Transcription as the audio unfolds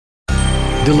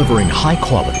delivering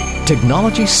high-quality,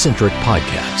 technology-centric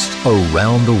podcasts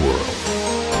around the world.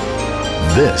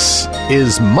 This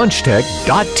is MunchTech.tv,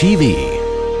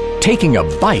 taking a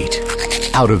bite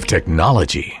out of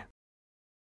technology.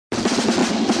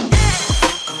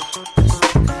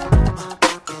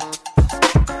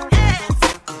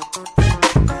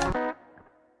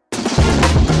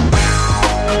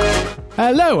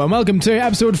 Hello and welcome to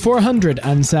episode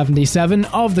 477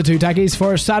 of The Two Techies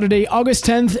for Saturday, August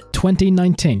 10th,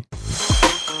 2019.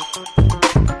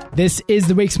 This is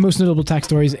the week's most notable tech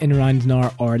stories in around an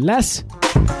hour or less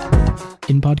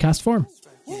in podcast form.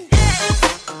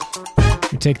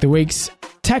 We take the week's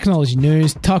technology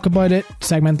news, talk about it,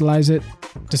 segmentalize it,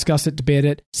 discuss it, debate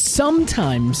it,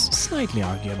 sometimes slightly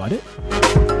argue about it,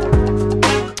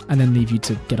 and then leave you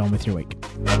to get on with your week.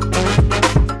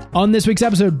 On this week's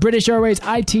episode, British Airways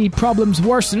IT problems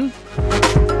worsen,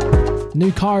 new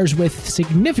cars with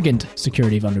significant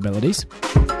security vulnerabilities,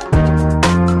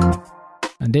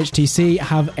 and HTC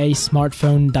have a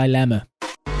smartphone dilemma.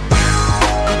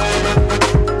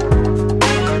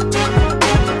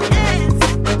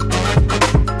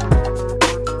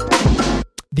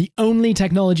 The only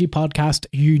technology podcast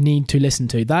you need to listen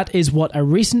to. That is what a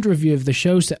recent review of the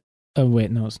show said. Oh wait,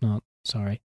 no it's not.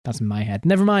 Sorry. That's in my head.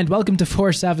 Never mind. Welcome to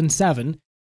 477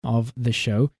 of the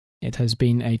show. It has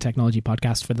been a technology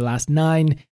podcast for the last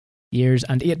 9 years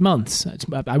and 8 months.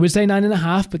 I would say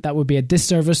 9.5, but that would be a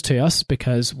disservice to us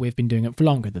because we've been doing it for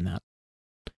longer than that.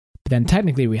 But then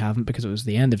technically we haven't because it was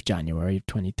the end of January of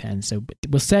 2010. So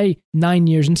we'll say 9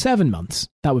 years and 7 months.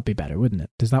 That would be better, wouldn't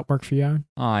it? Does that work for you, Aaron?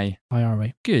 Aye. How are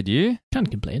we? Good, you? Can't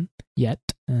complain yet.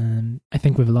 I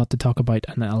think we have a lot to talk about,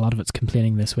 and a lot of it's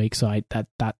complaining this week. So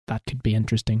that could be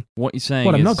interesting. What you're saying?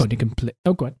 Well, I'm is, not going to complain.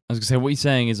 Oh, go ahead. I was going to say what you're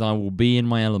saying is I will be in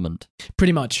my element.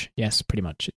 Pretty much, yes. Pretty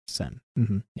much. It's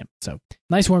yeah. So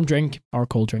nice warm drink or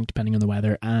cold drink, depending on the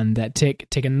weather, and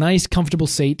take a nice comfortable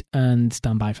seat and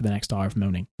stand by for the next hour of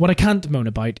moaning. What I can't moan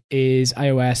about is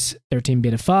iOS 13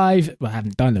 Beta 5. Well, I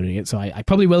haven't downloaded it, so I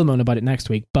probably will moan about it next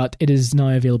week. But it is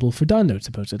now available for download.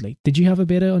 Supposedly, did you have a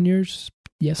beta on yours?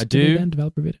 Yes, I do. Then,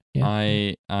 developer beta. Yeah.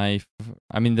 I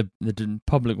mean the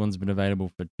public one's been available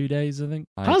for 2 days. I think.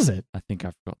 Has it? I think I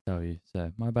forgot to tell you.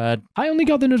 So my bad. I only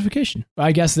got the notification.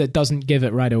 I guess that doesn't give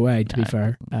it right away. To be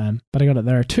fair, but I got it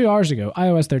there 2 hours ago.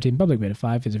 iOS 13 public beta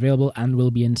 5 is available and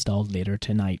will be installed later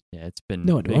tonight. Yeah, it's been.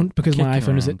 No, it won't because my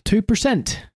iPhone is at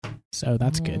 2%. So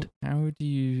that's good. How do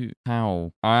you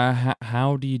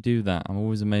do that? I'm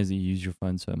always amazed that you use your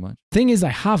phone so much. Thing is, I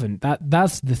haven't.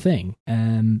 That's the thing.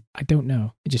 I don't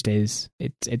know. It just is.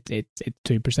 It's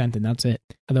 2%, and that's it.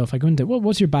 Although if I go into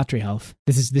what's your battery health?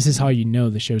 This is how you know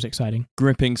the show's exciting.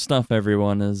 Gripping stuff,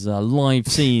 everyone, as live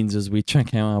scenes as we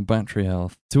check out our battery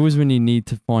health. It's always when you need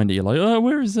to find it, you're like, oh,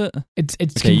 where is it? It's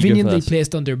okay, conveniently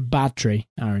placed under battery,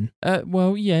 Aaron.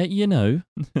 Well, yeah, you know.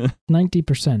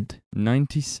 90%.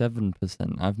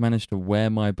 97%. I've managed to wear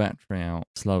my battery out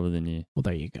slower than you. Well,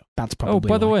 there you go. That's probably. Oh,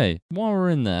 by the way, while we're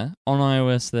in there, on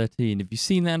iOS 13, have you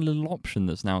seen that little option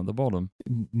that's now at the bottom?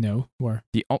 No, where?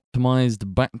 The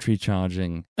optimized battery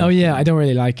charging. Oh yeah, I don't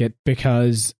really like it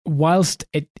because whilst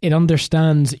it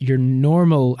understands your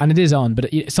normal, and it is on, but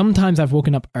sometimes I've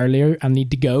woken up earlier and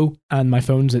need to go, and my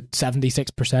phone's at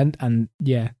 76%, and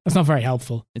yeah, that's not very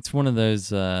helpful. It's one of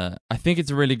those, I think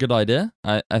it's a really good idea.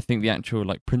 I think the actual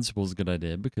principle is a good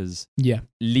idea because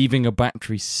leaving a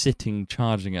battery sitting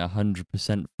charging at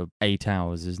 100% for 8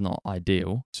 hours is not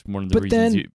ideal. It's one of the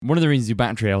reasons your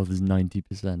battery health is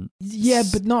 90%. Yeah,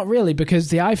 but not really because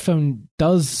the iPhone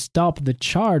does stop the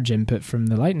charge input from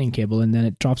the lightning cable and then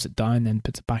it drops it down and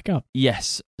puts it back up.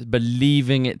 Yes, but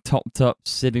leaving it topped up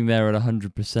sitting there at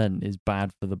 100% is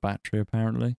bad for the battery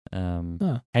apparently.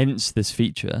 Hence this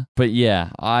feature. But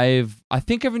yeah, I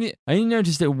only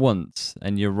noticed it once,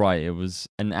 and you're right, it was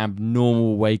an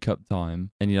abnormal wake up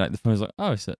time, and you're like, the phone's like,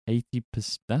 oh, it's at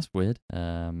 80%. That's weird.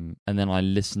 And then I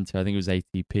listened to, I think it was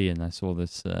ATP, and I saw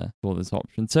this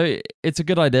option. So it's a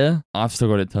good idea. I've still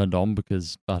got it turned on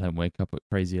because I don't wake up at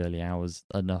crazy early hours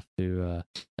enough to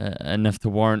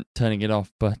warrant turning it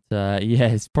off. But yeah,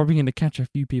 it's probably going to catch a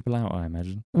few people out, I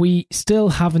imagine. We still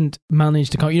haven't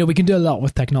managed to, we can do a lot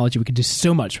with technology. We can do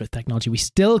so much with technology. We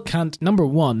still can't, number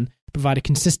one, provide a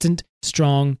consistent,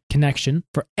 strong connection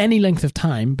for any length of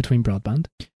time between broadband.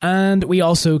 And we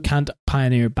also can't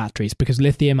pioneer batteries because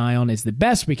lithium ion is the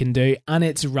best we can do, and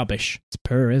it's rubbish. It's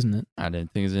poor, isn't it? I don't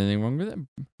think there's anything wrong with it.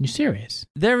 You serious?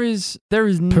 There is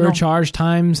poor charge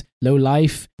times, low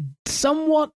life,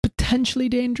 somewhat potentially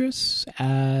dangerous.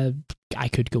 I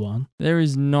could go on. There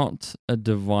is not a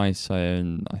device I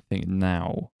own, I think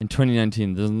now, in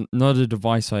 2019, there's not a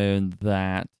device I own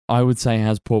that I would say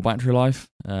has poor battery life.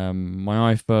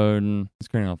 My iPhone is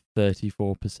currently on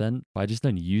 34%, but I just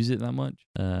don't use it that much.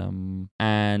 And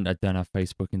I don't have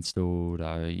Facebook installed.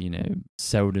 I,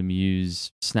 seldom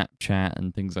use Snapchat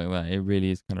and things like that. It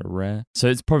really is kind of rare. So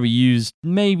it's probably used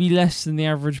maybe less than the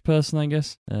average person, I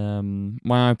guess.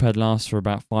 My iPad lasts for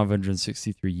about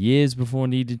 563 years before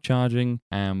needed charging.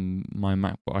 And my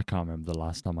MacBook, I can't remember the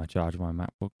last time I charged my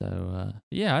MacBook. So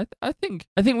I think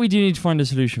we do need to find a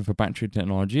solution for battery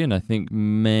technology, and I think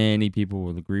many people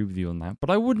will agree with you on that. But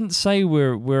I wouldn't say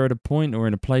we're at a point or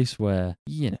in a place where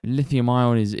lithium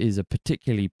ion is a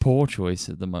particularly poor choice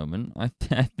at the moment. I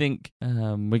think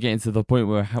we're getting to the point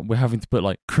where we're having to put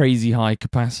like crazy high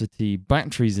capacity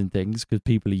batteries in things because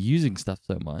people are using stuff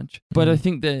so much. But I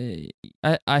think that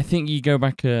I think you go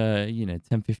back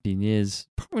 10-15 years,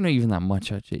 probably not even that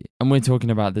much actually, and we're talking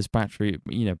about this battery,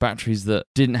 batteries that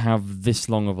didn't have this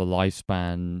long of a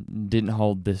lifespan, didn't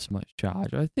hold this much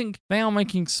charge. I think they are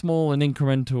making small and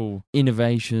incremental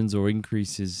innovations or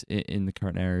increases in the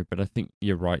current area, but I think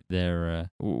you're right there.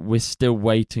 We're still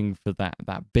waiting for that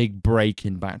big break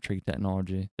in battery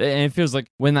technology. And it feels like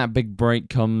when that big break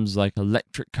comes, like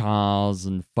electric cars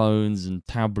and phones and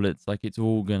tablets, like it's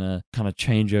all gonna kind of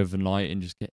change overnight and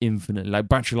just get infinite. Like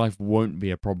battery life won't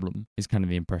be a problem, is kind of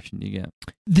the impression you get.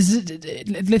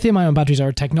 Lithium-ion batteries are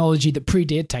a technology that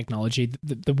predate technology.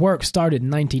 The work started in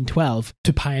 1912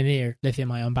 to pioneer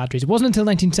lithium-ion batteries. It wasn't until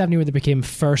 1970 where they became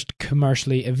first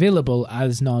commercially available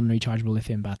as non-rechargeable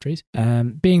lithium batteries.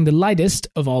 Being the lightest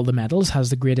of all the metals, has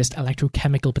the greatest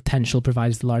electrochemical potential,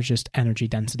 provides the largest energy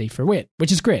density for weight,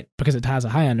 which is great because it has a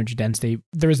high energy density.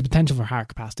 There is a potential for higher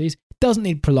capacities. Doesn't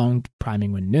need prolonged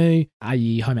priming when new,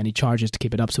 i.e. how many charges to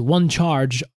keep it up. So one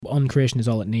charge on creation is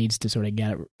all it needs to sort of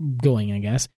get it going, I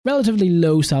guess. Relatively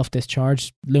low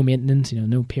self-discharge, low maintenance,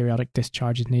 no periodic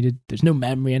discharge is needed. There's no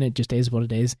memory in it, just is what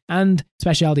it is. And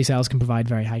specialty cells can provide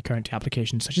very high current to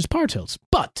applications such as power tools.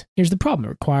 But here's the problem. It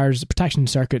requires a protection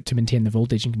circuit to maintain the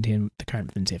voltage and contain the current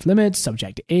within safe limits,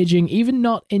 subject to aging, even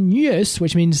not in use,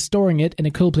 which means storing it in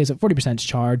a cool place at 40%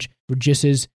 charge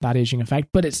reduces that aging effect,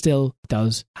 but it still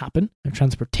does happen. There are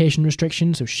transportation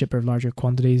restrictions, so shipper of larger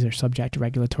quantities are subject to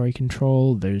regulatory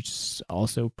control. There's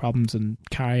also problems in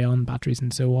carry-on batteries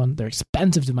and so on. They're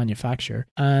expensive to manufacture,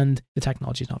 and the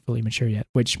technology is not fully mature yet,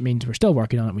 which means we're still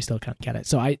working on it. We still can't get it.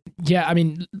 So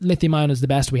lithium-ion is the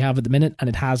best we have at the minute, and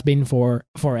it has been for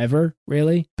forever,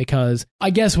 really, because I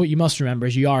guess what you must remember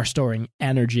is you are storing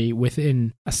energy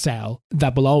within a cell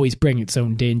that will always bring its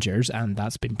own dangers, and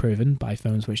that's been proven by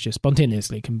phones which just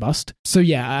spontaneously combust. So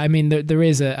there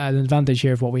is an advantage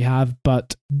here of what we have,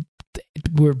 but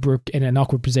we're in an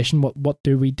awkward position. What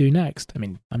do we do next? I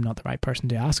mean, I'm not the right person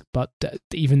to ask, but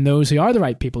even those who are the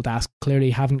right people to ask clearly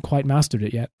haven't quite mastered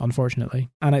it yet, unfortunately.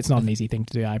 And it's not an easy thing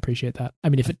to do. I appreciate that. I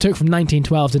mean, if it took from 1912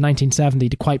 to 1970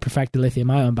 to quite perfect the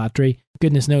lithium-ion battery,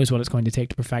 goodness knows what it's going to take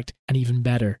to perfect an even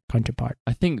better counterpart.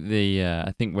 I think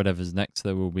whatever's next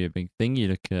though will be a big thing. You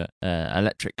look at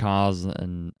electric cars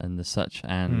and the such,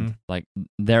 and like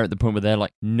they're at the point where they're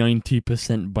like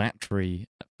 90% battery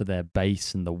for their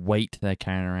base, and the weight they're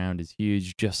carrying around is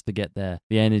huge just to get the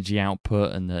energy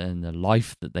output and the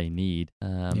life that they need.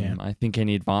 I think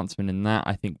any advancement in that,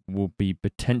 I think, will be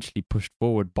potentially pushed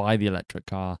forward by the electric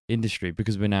car industry,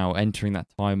 because we're now entering that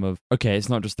time of, okay, it's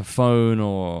not just a phone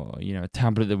or a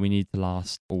tablet that we need to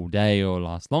last all day or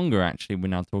last longer. Actually, we're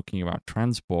now talking about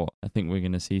transport. I think we're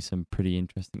going to see some pretty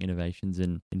interesting innovations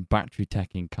in battery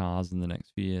tech in cars in the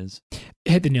next few years.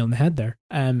 Hit the nail on the head there.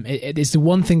 It is the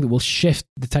one thing that will shift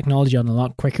the technology on a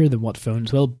lot quicker than what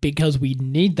phones will, because we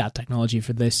need that technology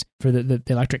for the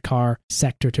electric car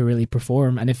sector to really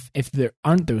perform. And if there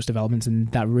aren't those developments,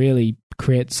 and that really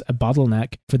creates a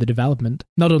bottleneck for the development,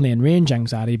 not only in range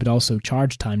anxiety but also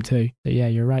charge time too. So yeah,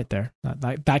 you're right there.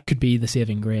 That could be the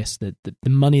saving grace, the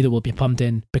money that will be pumped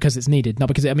in because it's needed, not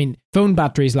because phone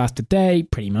batteries last a day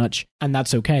pretty much, and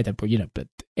that's okay. But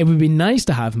it would be nice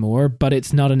to have more, but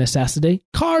it's not a necessity.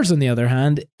 Cars, on the other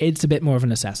hand, it's a bit more of a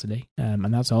necessity,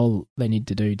 and that's all they need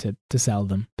to do to sell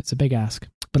them. It's a big ask.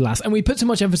 But alas, and we put so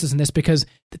much emphasis on this because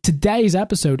today's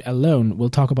episode alone will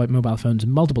talk about mobile phones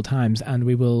multiple times, and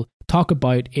we will talk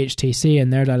about HTC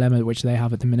and their dilemma which they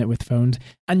have at the minute with phones.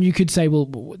 And you could say,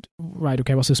 well, right,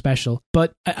 okay, what's so special?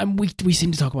 But we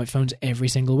seem to talk about phones every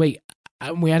single week.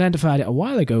 and we identified it a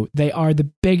while ago, they are the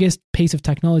biggest piece of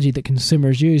technology that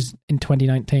consumers use in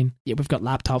 2019. Yeah, we've got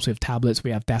laptops, we have tablets,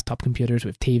 we have desktop computers, we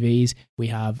have TVs, we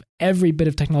have every bit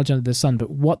of technology under the sun.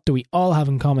 But what do we all have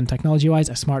in common technology-wise?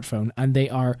 A smartphone. And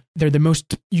they're the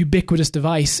most ubiquitous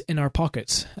device in our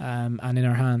pockets and in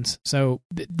our hands. So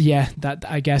that,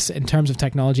 I guess, in terms of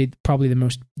technology, probably the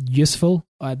most useful,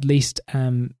 or at least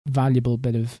valuable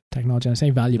bit of technology. And I say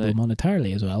valuable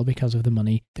monetarily as well, because of the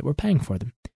money that we're paying for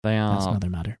them. That's another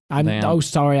matter.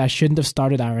 Sorry, I shouldn't have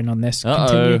started Aaron on this.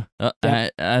 Continue.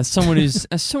 As someone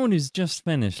who's just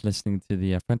finished listening to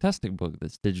the fantastic book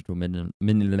that's Digital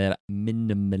Minimalism,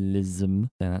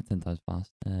 say that 10 times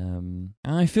fast,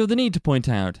 I feel the need to point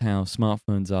out how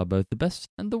smartphones are both the best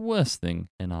and the worst thing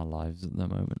in our lives at the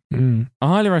moment. I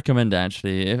highly recommend it,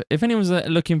 actually. If anyone's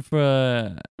looking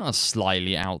for not a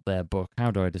slightly out there book,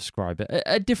 how do I describe it?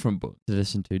 A different book to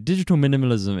listen to. Digital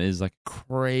Minimalism is like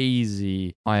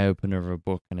crazy eye-opener of a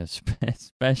book, and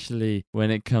especially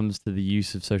when it comes to the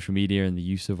use of social media and the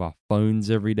use of our phones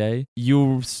every day,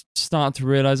 you'll start to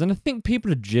realize, and I think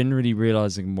people are generally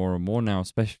realizing more and more now,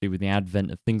 especially with the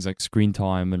advent of things like screen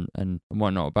time and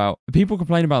whatnot, about people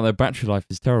complain about their battery life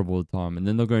is terrible all the time, and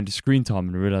then they'll go into screen time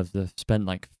and realize they've spent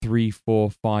like 3,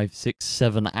 4, 5, 6,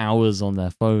 7 hours on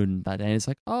their phone that day, and it's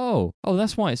like, oh,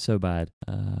 that's why it's so bad.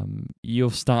 You'll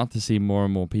start to see more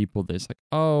and more people that it's like,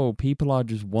 oh, people are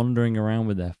just wandering around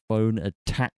with their phone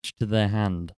attached to their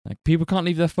hand. Like, people can't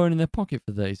leave their phone in their pocket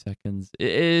for 30 seconds.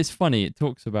 It's funny. It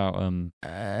talks about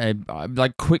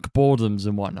like quick boredoms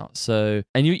and whatnot. So,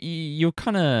 and you're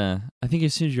kind of, I think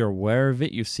as soon as you're aware of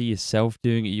it, you'll see yourself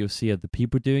doing it, you'll see other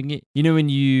people doing it. You know, when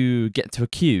you get to a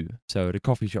queue, so at a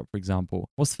coffee shop, for example,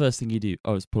 what's the first thing you do?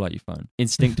 Oh, it's pull out your phone.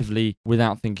 Instinctively,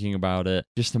 without thinking about it,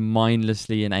 just to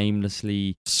mindlessly and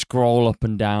aimlessly scroll up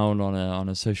and down on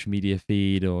a social media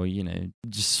feed, or, you know,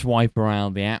 just swipe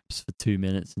around the apps for 2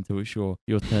 minutes until it's your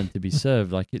turn to be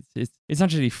served. Like, it's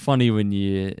actually funny when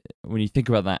you think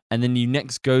about that, and then you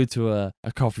next go to a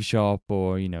coffee shop,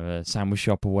 or, you know, a sandwich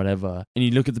shop or whatever, and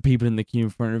you look at the people in the queue in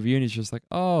front of you, and it's just like,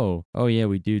 oh yeah,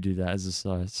 we do that as a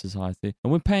society,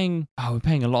 and we're paying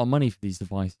a lot of money for these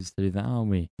devices to do that, aren't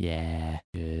we? Yeah,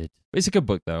 good. It's a good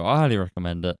book, though. I highly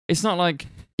recommend it. It's not like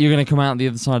you're going to come out the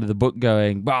other side of the book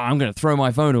going, well, I'm going to throw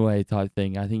my phone away type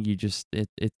thing. I think it's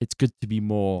good to be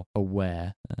more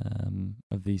aware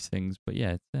of these things. But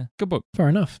yeah, it's a good book. Fair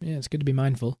enough. Yeah, it's good to be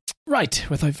mindful. Right,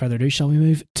 without further ado, shall we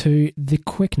move to the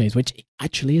quick news, which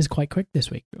actually is quite quick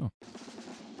this week. Sure.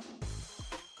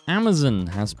 Amazon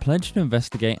has pledged to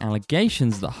investigate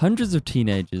allegations that hundreds of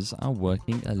teenagers are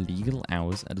working illegal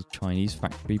hours at a Chinese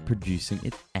factory producing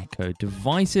its Echo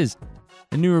devices.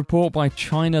 A new report by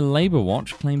China Labour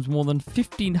Watch claims more than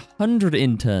 1,500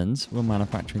 interns were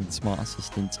manufacturing the smart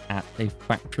assistants at a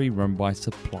factory run by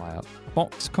supplier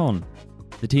Foxconn.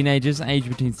 The teenagers, aged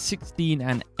between 16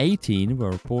 and 18,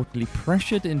 were reportedly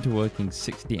pressured into working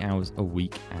 60 hours a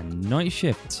week and night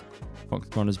shifts.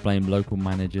 Foxconn has blamed local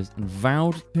managers and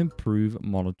vowed to improve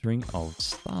monitoring of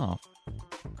staff.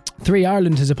 3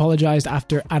 Ireland has apologised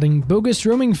after adding bogus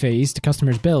roaming fees to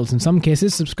customers' bills. In some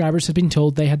cases, subscribers have been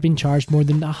told they had been charged more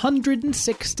than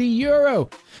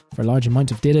 €160 for a large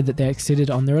amount of data that they exceeded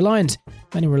on their allowance.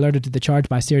 Many were alerted to the charge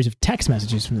by a series of text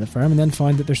messages from the firm and then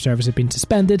found that their service had been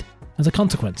suspended as a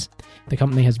consequence. The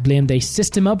company has blamed a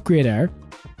system upgrade error.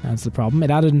 That's the problem. It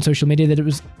added on social media that it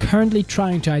was currently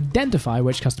trying to identify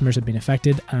which customers had been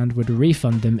affected and would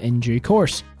refund them in due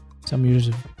course. Some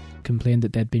users have complained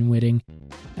that they'd been waiting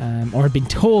or had been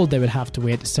told they would have to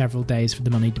wait several days for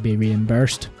the money to be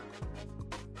reimbursed.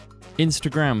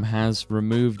 Instagram has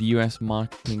removed US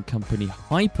marketing company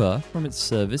Hyper from its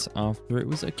service after it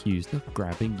was accused of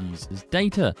grabbing users'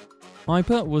 data.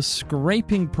 Hyper was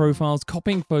scraping profiles,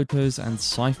 copying photos, and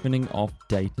siphoning off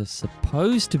data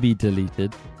supposed to be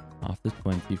deleted after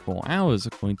 24 hours,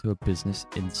 according to a Business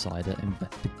Insider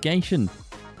investigation.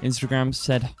 Instagram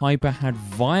said Hyper had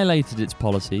violated its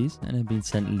policies and had been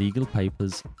sent legal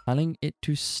papers telling it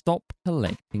to stop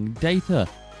collecting data.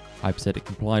 Hyper said it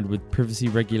complied with privacy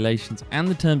regulations and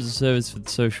the terms of service for the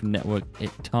social network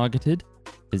it targeted.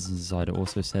 Business Insider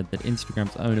also said that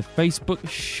Instagram's owner, Facebook,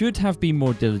 should have been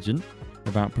more diligent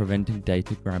about preventing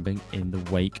data grabbing in the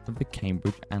wake of the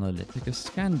Cambridge Analytica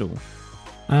scandal.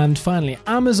 And finally,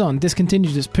 Amazon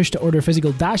discontinued its push to order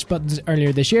physical Dash buttons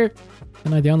earlier this year,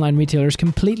 and now the online retailer is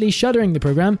completely shuttering the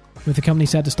program, with the company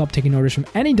set to stop taking orders from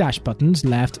any Dash buttons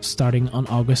left starting on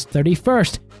August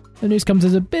 31st. The news comes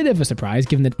as a bit of a surprise,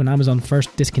 given that when Amazon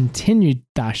first discontinued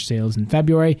Dash sales in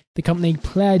February, the company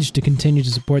pledged to continue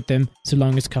to support them so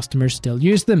long as customers still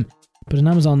use them. But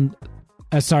Amazon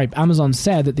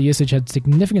said that the usage had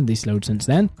significantly slowed since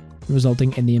then,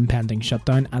 resulting in the impending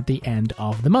shutdown at the end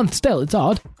of the month. Still, it's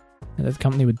odd that the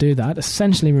company would do that,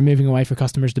 essentially removing a way for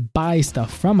customers to buy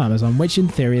stuff from Amazon, which in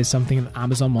theory is something that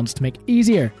Amazon wants to make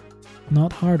easier,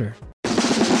 not harder.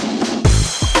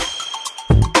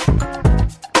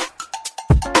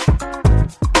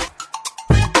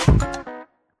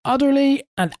 Utterly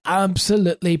and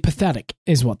absolutely pathetic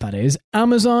is what that is.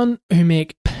 Amazon, who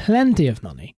make plenty of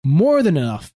money, more than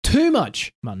enough, too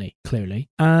much money, clearly.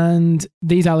 And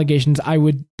these allegations, I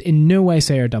would in no way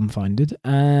say are dumbfounded.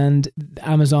 And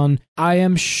Amazon, I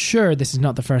am sure this is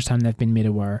not the first time they've been made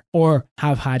aware or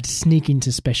have had sneaking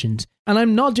suspicions. And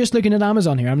I'm not just looking at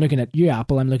Amazon here. I'm looking at you,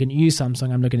 Apple. I'm looking at you,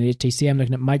 Samsung. I'm looking at HTC. I'm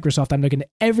looking at Microsoft. I'm looking at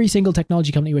every single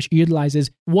technology company which utilizes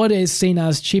what is seen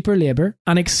as cheaper labor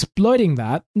and exploiting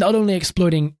that, not only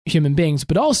exploiting human beings,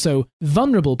 but also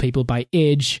vulnerable people by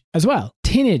age as well.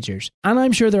 Teenagers. And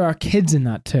I'm sure there are kids in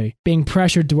that too, being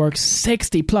pressured to work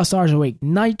 60 plus hours a week,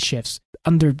 night shifts,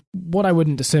 under what I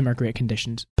wouldn't assume are great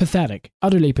conditions. Pathetic.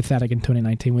 Utterly pathetic in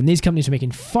 2019 when these companies are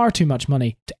making far too much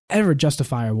money to ever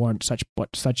justify or warrant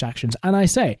such actions. And I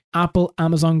say, Apple,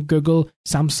 Amazon, Google,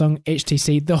 Samsung,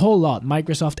 HTC, the whole lot,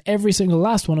 Microsoft, every single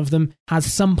last one of them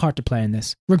has some part to play in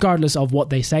this, regardless of what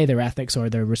they say, their ethics or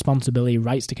their responsibility,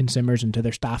 rights to consumers and to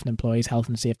their staff and employees, health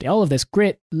and safety, all of this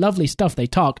great, lovely stuff they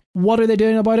talk. What are they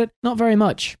doing about it? Not very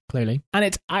much, clearly. And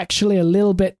it's actually a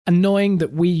little bit annoying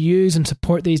that we use and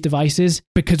support these devices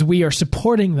because we are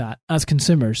supporting that as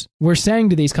consumers. We're saying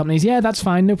to these companies, yeah, that's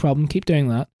fine, no problem, keep doing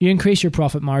that. You increase your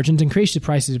profit margins, increase the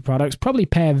prices of products, probably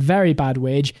pay a very bad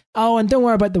wage. Oh, and don't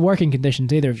worry about the working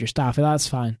conditions either of your staff, that's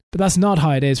fine. But that's not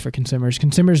how it is for consumers.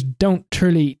 Consumers don't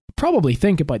truly probably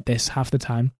think about this half the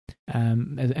time,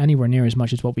 anywhere near as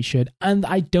much as what we should. And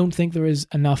I don't think there is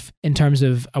enough in terms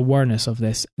of awareness of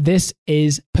this. This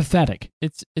is pathetic.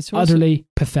 It's also, utterly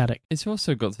pathetic. It's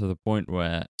also got to the point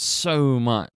where so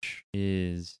much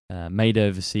is made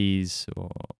overseas or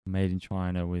made in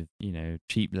China with,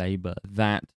 cheap labor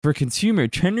that for a consumer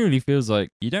it generally feels like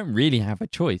you don't really have a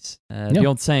choice. The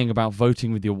old saying about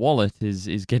voting with your wallet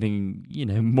is getting,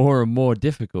 more and more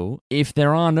difficult if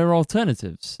there are no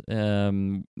alternatives. Take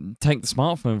the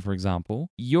smartphone, for example.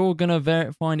 You're going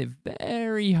to find it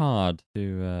very hard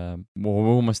to, or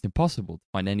almost impossible to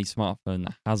find any smartphone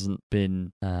that hasn't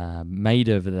been made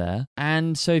over there.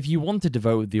 And so if you wanted to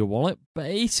vote with your wallet,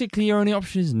 basically your only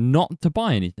option is not to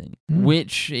buy anything,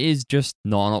 which is just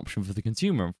not an option for the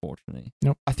consumer, unfortunately.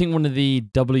 Nope. I think one of the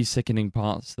doubly sickening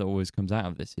parts that always comes out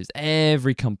of this is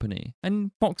every company,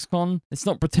 and Foxconn, let's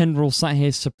not pretend we're all sat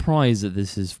here surprised that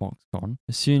this is Foxconn.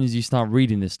 As soon as you start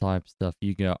reading this type of stuff,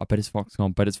 you go, I bet it's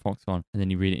Foxconn, and then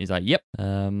you read it, it's like, yep.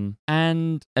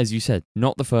 And as you said,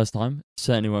 not the first time,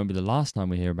 certainly won't be the last time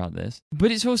we hear about this, but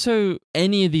it's also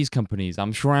any of these companies.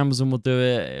 I'm sure Amazon will do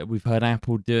it, we've heard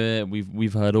Apple do it,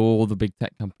 we've heard all the big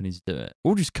tech companies do it,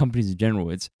 or just companies in general.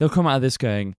 They'll come out of this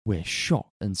going, we're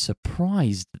shocked and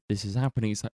surprised that this is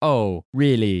happening. It's like, oh,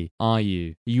 really? Are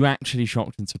you actually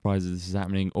shocked and surprised that this is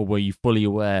happening, or were you fully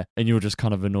aware and you're just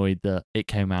kind of annoyed that it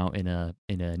came out in a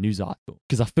news article?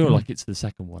 Because I feel like it's the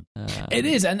second one. It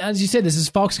is, and as you said, this is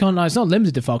Foxconn. Now, it's not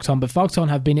limited to Foxconn, but Foxconn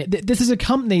have been. This is a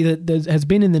company that has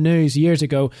been in the news years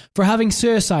ago for having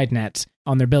suicide nets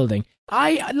on their building.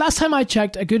 Last time I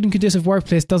checked, a good and conducive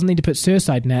workplace doesn't need to put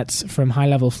suicide nets from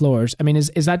high-level floors. I mean, is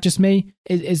that just me?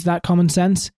 Is that common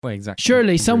sense? Well, exactly.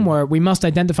 Surely somewhere we must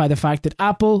identify the fact that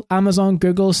Apple, Amazon,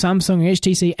 Google, Samsung,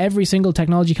 HTC, every single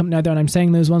technology company out there, and I'm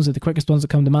saying those ones are the quickest ones that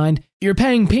come to mind, you're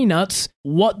paying peanuts.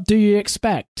 What do you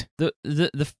expect? The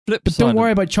flip but side. Don't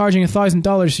worry about charging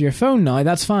 $1,000 for your phone now.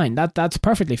 That's fine. That's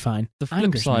perfectly fine. The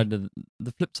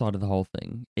flip side of the whole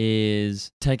thing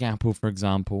is, take Apple for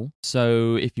example.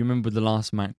 So if you remember the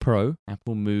last Mac Pro,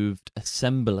 Apple moved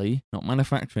assembly, not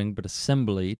manufacturing, but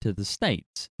assembly to the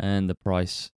States, and the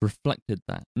price reflected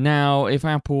that. Now, if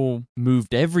Apple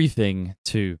moved everything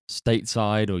to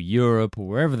stateside or Europe or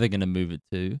wherever they're going to move it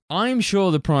to, I'm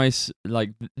sure the price,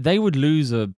 they would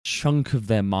lose a chunk of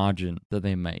their margin that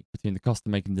they make between the cost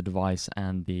of making the device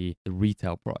and the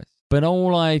retail price. But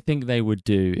all I think they would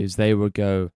do is they would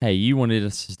go, hey, you wanted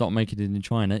us to stop making it in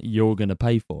China, you're going to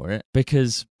pay for it.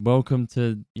 Because welcome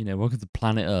to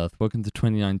planet Earth, welcome to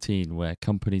 2019, where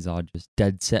companies are just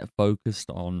dead set focused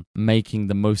on making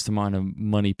the most amount of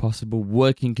money possible,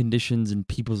 working conditions and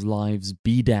people's lives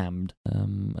be damned.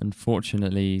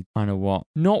 Unfortunately, kind of what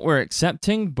not we're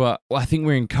accepting, but I think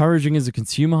we're encouraging as a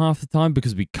consumer half the time,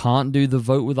 because we can't do the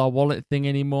vote with our wallet thing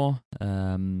anymore.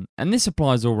 And this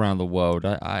applies all around the world.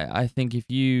 I I think if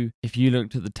you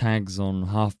looked at the tags on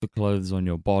half the clothes on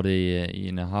your body,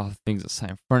 half the things that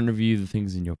sat in front of you, the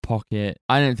things in your pocket,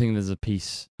 I don't think there's a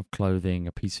piece of clothing,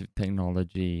 a piece of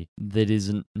technology that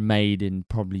isn't made in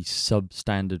probably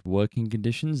substandard working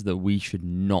conditions that we should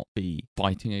not be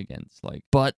fighting against.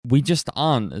 But we just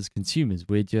aren't as consumers.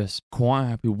 We're just quite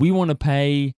happy. We want to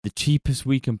pay the cheapest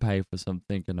we can pay for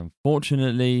something, and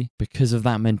unfortunately, because of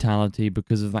that mentality,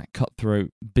 because of that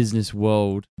cutthroat business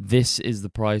world, this is the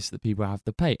price that people have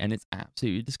to pay, and it's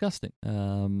absolutely disgusting.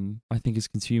 I think as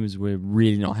consumers, we're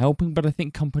really not helping, but I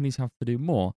think companies have to do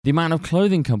more. The amount of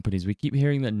clothing companies, we keep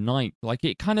hearing that Nike,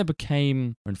 it kind of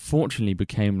unfortunately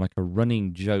became like a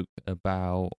running joke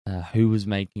about who was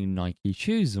making Nike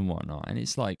shoes and whatnot, and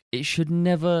it's like, it should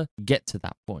never get to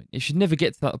that point. It should never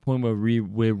get to that point where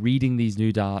we're reading these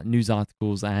news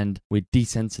articles and we're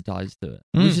desensitized to it,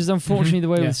 which is unfortunately the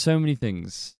way with so many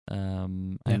things.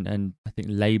 And I think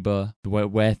labor,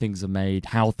 where things are made,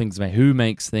 how things are made, who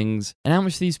makes things, and how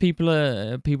much these people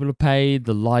are paid,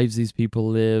 the lives these people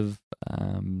live.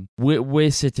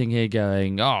 We're sitting here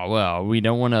going, oh well, we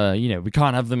don't want to, we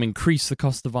can't have them increase the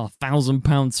cost of our £1,000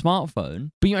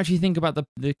 smartphone. But you actually think about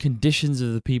the conditions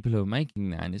of the people who are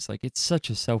making that, and it's like, it's such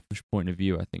a selfish point of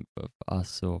view, I think, for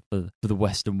us, or for the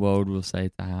Western world, we'll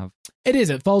say, to have. It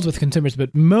is. It falls with consumers,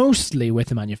 but mostly with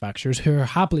the manufacturers, who are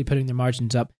happily putting their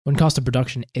margins up when cost of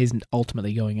production isn't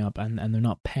ultimately going up, and they're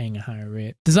not paying a higher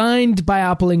rate. Designed by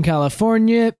Apple in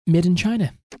California, made in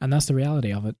China. And that's the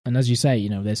reality of it. And as you say,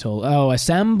 this whole,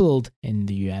 assembled in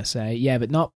the USA. Yeah,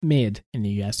 but not made in the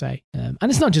USA. And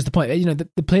it's not just the point,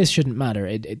 the place shouldn't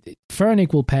matter. Fair and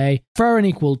equal pay, fair and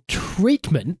equal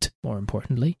treatment, more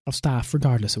importantly, of staff,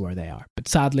 regardless of where they are. But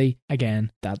sadly,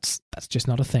 again, that's just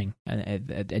not a thing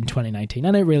in 2019.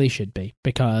 And it really should be,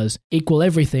 because equal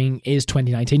everything is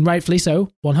 2019, rightfully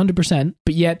so, 100%.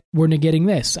 But yet we're negating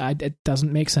this. It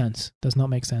doesn't make sense. Does not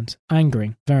make sense.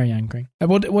 Angering. Very angering.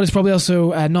 What is probably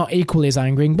also not equally as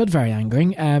angering, but very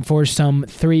angering for some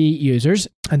 3 users,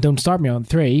 and don't start me on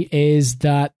 3, is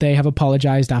that they have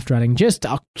apologized after adding just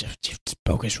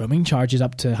bogus roaming charges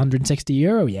up to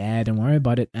 €160. Yeah, don't worry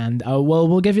about it. And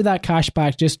we'll give you that cash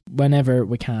back just whenever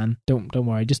we can. Don't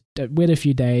worry. Just wait a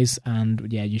few days,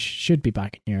 and yeah, you should be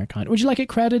back in your account. Would you like it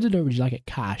credited, or would you like it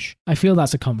cash? I feel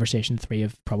that's a conversation 3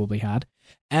 have probably had.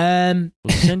 We'll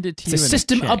send it to you. It's a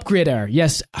system upgrade error.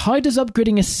 Yes. How does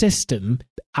upgrading a system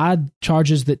add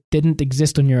charges that didn't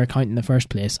exist on your account in the first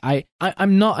place?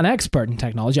 I'm not an expert in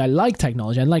technology. I like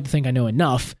technology. I like to think I know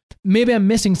enough. Maybe I'm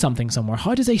missing something somewhere.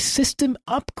 How does a system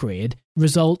upgrade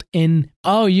result in,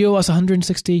 you owe us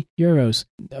 €160?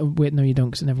 Wait, no, you don't,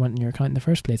 because it never went in your account in the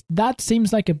first place. That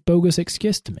seems like a bogus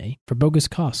excuse to me for bogus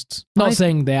costs. Not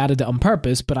saying they added it on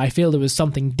purpose, but I feel there was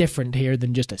something different here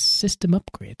than just a system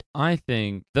upgrade. I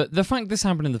think the fact this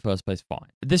happened in the first place, fine.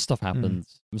 This stuff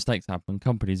happens. Mistakes happen.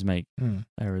 Companies make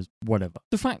errors, whatever.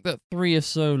 The fact that 3 are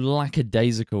so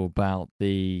lackadaisical about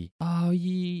you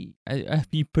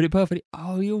put it perfectly.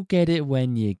 You'll get it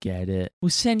when you get it. We'll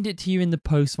send it to you in the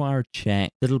post via a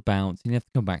check. It'll bounce. You have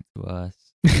to come back to us.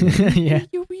 Yeah.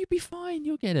 You'll be fine.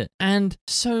 You'll get it. And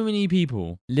so many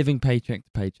people living paycheck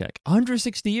to paycheck.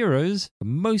 €160 for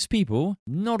most people,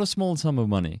 not a small sum of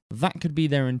money. That could be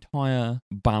their entire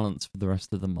balance for the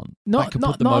rest of the month.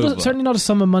 Certainly not a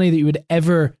sum of money that you would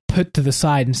ever put to the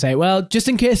side and say, well, just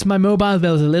in case my mobile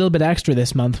bill is a little bit extra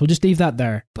this month, we'll just leave that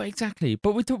there. But exactly.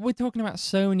 But we're talking about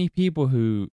so many people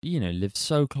who, live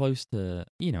so close to,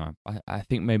 I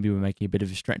think maybe we're making a bit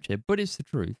of a stretch here, but it's the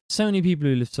truth. So many people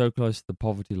who live so close to the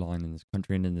poverty line in this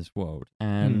country and in this world.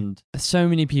 And so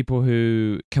many people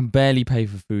who can barely pay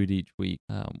for food each week,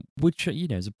 which,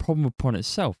 is a problem upon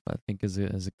itself. I think as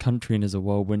a country and as a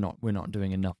world, we're not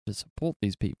doing enough to support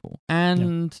these people.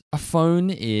 And a phone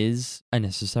is a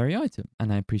necessary item,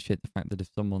 and I appreciate the fact that if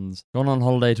someone's gone on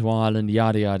holiday to Ireland,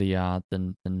 yada yada yada,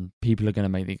 then people are going to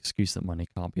make the excuse that money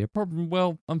can't be a problem.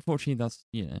 Well, unfortunately, that's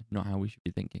not how we should be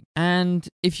thinking. And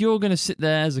if you're going to sit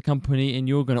there as a company and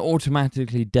you're going to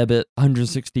automatically debit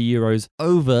 €160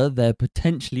 over their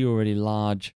potentially already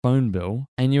large phone bill,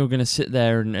 and you're going to sit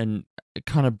there and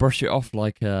kind of brush it off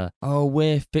like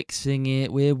we're fixing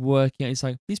it, we're working. It's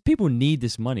like, these people need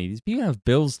this money. These people have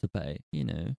bills to pay,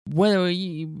 whether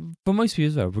for most people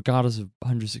as well, regardless of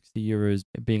 €160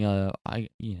 being a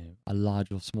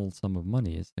large or small sum of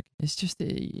money. It's like, it's just,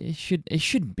 it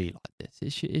shouldn't be like this.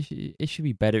 It should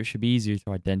be better. It should be easier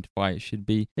to identify. They should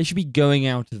be going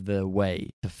out of their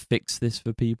way to fix this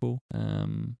for people.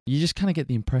 You just kind of get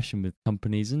the impression with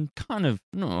companies, and kind of,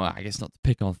 no, I guess not to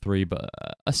pick on 3, but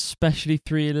especially especially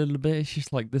 3 a little bit. It's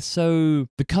just like the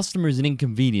customer is an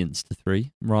inconvenience to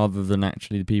 3 rather than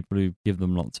actually the people who give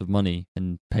them lots of money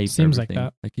and pay for Seems everything. like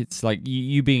that. Like it's like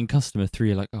you being customer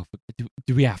 3 are like, oh,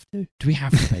 do we have to? Do we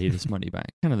have to pay this money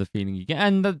back? Kind of the feeling you get.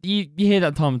 And you hear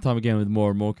that time and time again with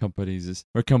more and more companies, is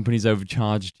where companies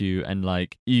overcharged you and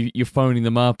like you're phoning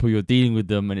them up or you're dealing with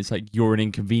them and it's like you're an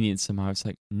inconvenience somehow. It's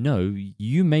like, no,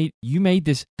 you made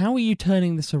this. How are you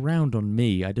turning this around on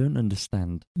me? I don't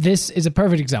understand. This is a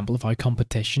perfect example of how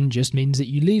competition just means that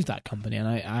you leave that company.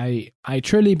 And I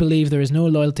truly believe there is no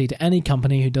loyalty to any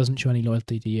company who doesn't show any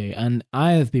loyalty to you. And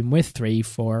I have been with 3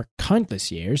 for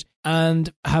countless years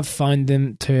and have found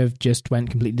them to have just went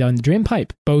completely down the drain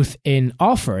pipe, both in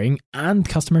offering and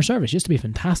customer service. Used to be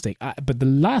fantastic. But the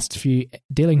last few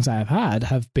dealings I have had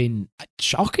have been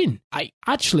shocking. I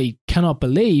actually cannot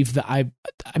believe that I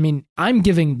mean, I'm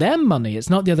giving them money.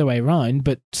 It's not the other way around,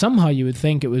 but somehow you would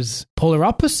think it was polar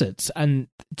opposites and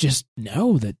just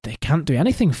know that they can't do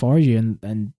anything for you.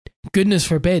 And goodness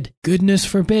forbid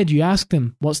you ask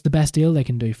them what's the best deal they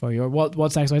can do for you or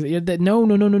what's XYZ.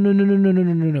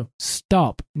 No.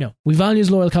 Stop. No. We value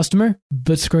as loyal customer,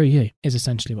 but screw you is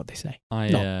essentially what they say.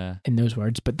 Not in those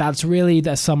words, but that's really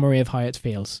the summary of how it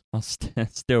feels. I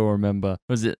still remember,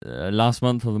 was it last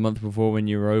month or the month before when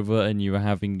you were over and you were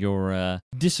having your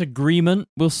disagreement,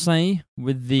 we'll say,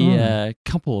 with the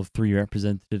couple of 3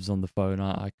 representatives on the phone.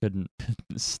 I couldn't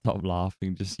stop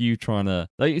laughing. Just you trying to,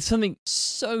 like, it's something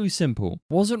so simple.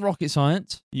 Wasn't rocket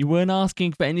science. You weren't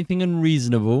asking for anything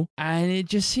unreasonable, and it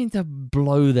just seemed to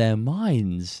blow their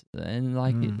minds. And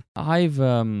like, and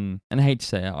I hate to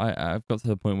say it, I've got to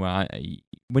the point where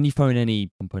when you phone any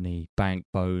company, bank,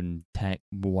 phone, tech,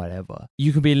 whatever,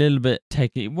 you can be a little bit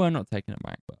not taken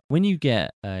aback, but when you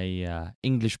get a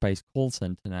English-based call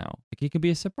center now, like, it can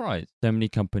be a surprise. So many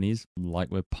companies, like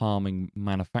we're palming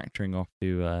manufacturing off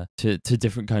to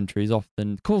different countries.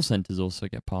 Often call centers also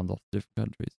get palmed off to different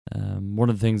countries. One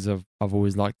of the things I've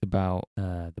always liked about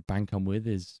the bank I'm with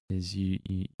is you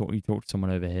talk to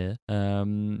someone over here.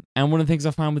 And one of the things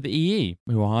I found with the EE,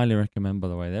 who I highly recommend, by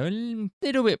the way, they're a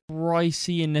little bit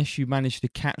pricey unless you manage to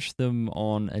catch them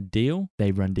on a deal.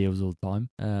 They run deals all the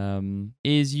time.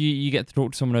 Is you get to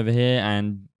talk to someone over here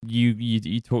and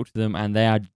you talk to them and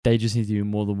they just need to be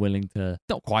more than willing to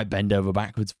not quite bend over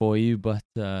backwards for you, but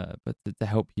to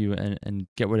help you and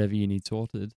get whatever you need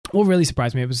sorted. What really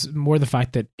surprised me, it was more the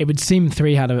fact that it would seem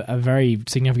 3 had a very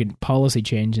significant policy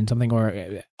change in something, or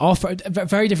a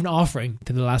very different offering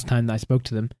to the last time that I spoke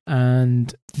to them,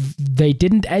 and they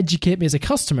didn't educate me as a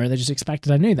customer. They just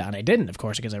expected I knew that, and I didn't, of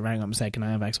course, because I rang up and said, can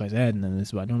I have XYZ? And then this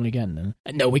is what I normally get. And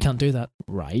no, we can't do that.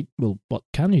 Right, well, what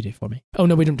can you do for me? Oh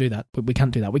no, we don't do that. We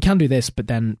can't do that. We can do this, but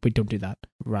then we don't do that.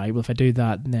 Right, well, if I do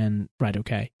that, then right,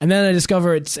 okay. And then I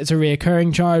discover it's a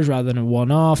reoccurring charge rather than a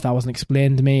one-off. That wasn't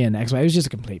explained to me, and XYZ. It was just a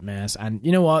complete mess. And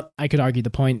you know what? I could argue the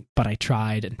point, but I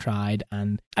tried,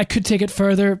 and I could take it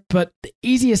further, but the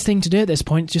easiest thing to do at this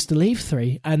point is just to leave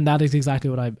 3, and that is exactly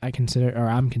what I consider, or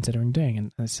I'm considering doing,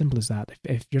 and as simple as that.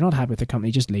 If you're not happy with the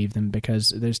company, just leave them, because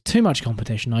there's too much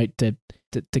competition out to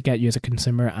get you as a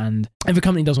consumer, and if a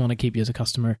company doesn't want to keep you as a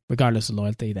customer, regardless of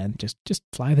loyalty, then just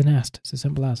fly the nest. It's as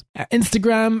simple as.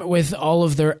 Instagram, with all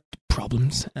of their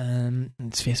problems,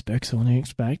 it's Facebook, so what do you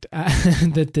expect?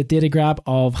 The data grab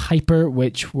of Hyper,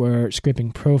 which were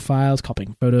scraping profiles,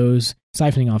 copying photos,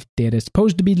 siphoning off data,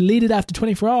 supposed to be deleted after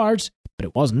 24 hours, but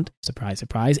it wasn't. Surprise,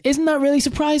 surprise. Isn't that really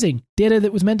surprising? Data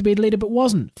that was meant to be deleted but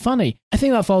wasn't. Funny. I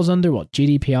think that falls under what?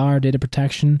 GDPR, data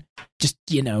protection,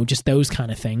 just those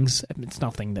kind of things. It's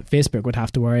nothing that Facebook would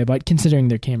have to worry about, considering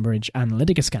their Cambridge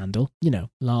Analytica scandal.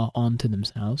 Law onto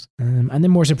themselves. And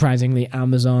then more surprisingly,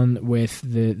 Amazon with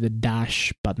the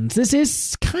dash buttons. This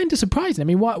is kind of surprising. I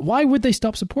mean, why would they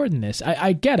stop supporting this?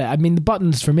 I get it. I mean, the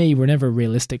buttons for me were never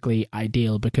realistically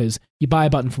ideal, because you buy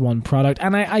a button for one product,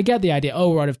 and I get the idea,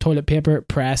 we're out of toilet paper,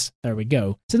 press, there we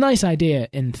go. It's a nice idea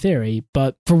in theory,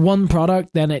 but for one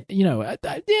product, then it,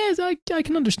 yes, I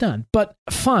can understand. But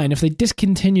fine, if they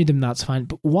discontinue them, that's fine.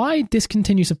 But why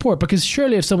discontinue support? Because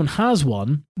surely if someone has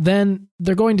one, then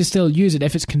they're going to still use it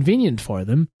if it's convenient for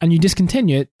them, and you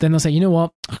discontinue it, then they'll say, you know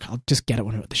what, I'll just get it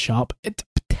when I'm at the shop. It's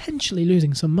potentially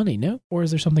losing some money, no? Or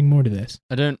is there something more to this?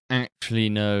 I don't actually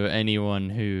know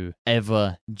anyone who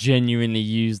ever genuinely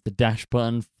used the dash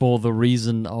button for the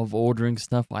reason of ordering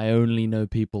stuff. I only know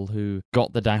people who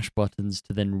got the dash buttons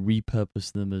to then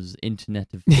repurpose them as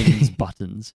Internet of Things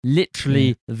buttons.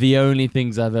 Literally the only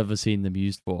things I've ever seen them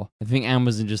used for. I think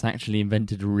Amazon just actually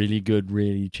invented a really good,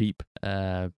 really cheap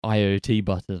IoT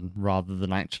button rather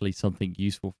than actually something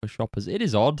useful for shoppers. It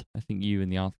is odd. I think you in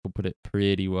the article put it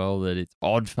pretty well that it's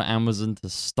odd for Amazon to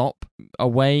stop a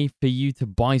way for you to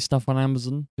buy stuff on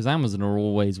Amazon, because Amazon are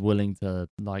always willing to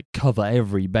like cover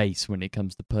every base when it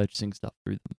comes to purchasing stuff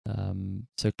through them.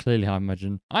 So clearly, I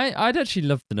imagine I'd actually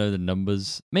love to know the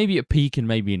numbers. Maybe at peak and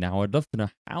maybe now. I'd love to know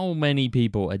how many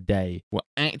people a day were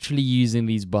actually using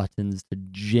these buttons to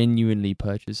genuinely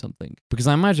purchase something, because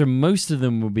I imagine most of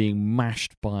them were being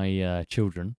mashed by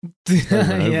children over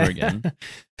and over again.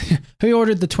 Who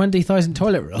ordered the 20,000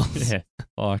 toilet rolls? Yeah.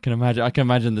 Oh, I can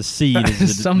imagine the scene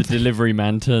as the delivery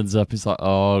man turns up. It's like,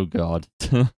 oh god.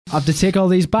 I have to take all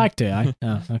these back, do I?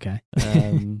 Oh, okay.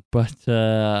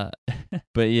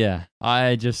 But yeah,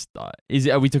 I just are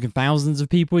we talking thousands of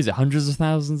people? Is it hundreds of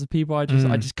thousands of people? I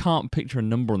just can't picture a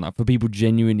number on that for people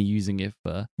genuinely using it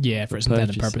for its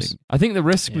intended purpose. I think the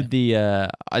risk with the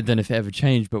I don't know if it ever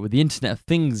changed, but with the Internet of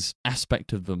Things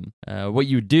aspect of them, what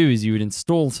you would do is you would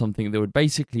install something that would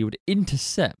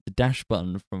intercept the dash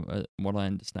button from what I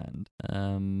understand.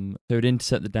 So it would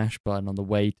intercept the dash button on the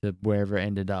way to wherever it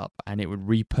ended up, and it would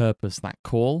repurpose that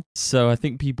call. So I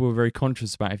think people were very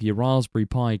conscious about if your Raspberry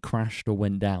Pi crashed or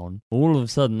went down, all of a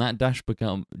sudden that dash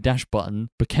button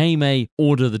became a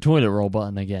order the toilet roll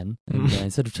button again. And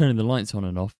instead of turning the lights on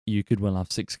and off, you could well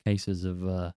have 6 cases of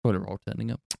toilet roll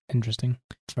turning up. Interesting.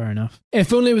 Fair enough.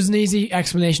 If only it was an easy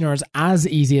explanation, or as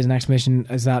easy as an explanation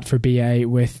as that for BA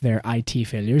with their IT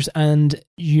failures. And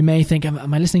you may think,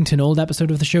 am I listening to an old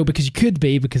episode of the show? Because you could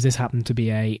be, because this happened to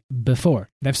BA before.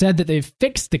 They've said that they've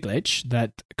fixed the glitch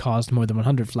that caused more than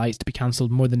 100 flights to be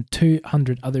cancelled, more than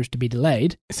 200 others to be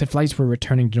delayed. So flights were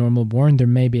returning to normal, warned there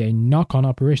may be a knock-on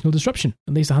operational disruption.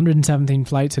 At least 117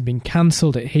 flights had been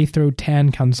cancelled at Heathrow,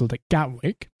 10 cancelled at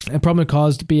Gatwick. The problem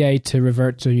caused BA to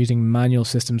revert to using manual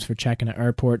systems for check-in at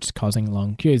airports, causing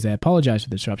long queues. They apologised for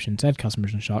the disruption, said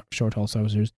customers and short-haul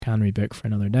services can rebook for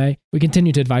another day. We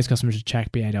continue to advise customers to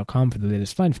check BA.com for the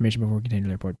latest flight information before continuing to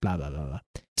the airport, blah, blah, blah, blah.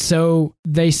 So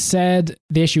they said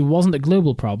the issue wasn't a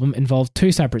global problem, involved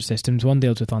 2 separate systems. One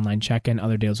deals with online check-in,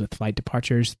 other deals with flight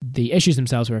departures. The issues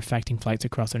themselves were affecting flights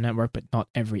across their network, but not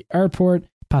every airport.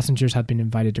 Passengers had been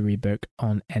invited to rebook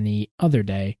on any other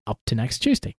day up to next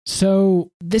Tuesday.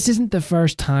 So this isn't the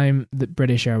first time that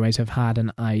British Airways have had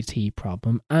an IT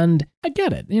problem, and I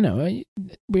get it. You know,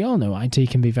 we all know IT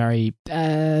can be very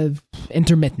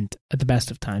intermittent at the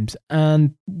best of times,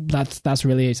 and that's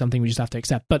really something we just have to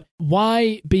accept. But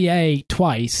why BA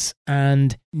twice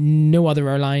and no other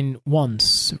airline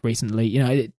once recently? You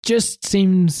know, it just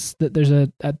seems that there's a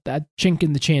chink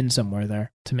in the chain somewhere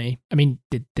there to me. I mean,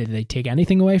 did they take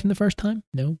anything away from the first time?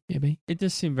 No, maybe. It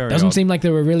does seem very Doesn't odd. seem like they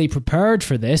were really prepared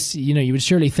for this. You know, you would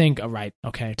surely think, all right,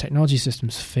 okay, technology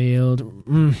systems failed.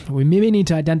 We maybe need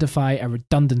to identify a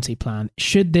redundancy plan.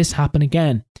 Should this happen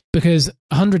again? Because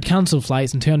 100 cancelled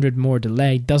flights and 200 more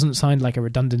delayed doesn't sound like a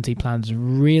redundancy plan's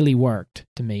really worked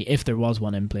to me, if there was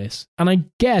one in place. And I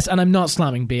guess, and I'm not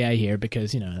slamming BA here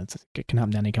because, you know, it can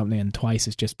happen to any company and twice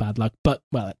is just bad luck. But,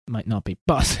 well, it might not be.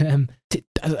 But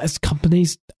as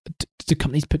companies, do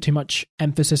companies put too much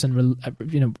emphasis and,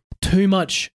 too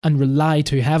much and rely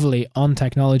too heavily on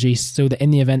technology so that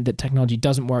in the event that technology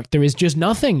doesn't work, there is just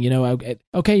nothing,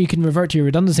 okay, you can revert to your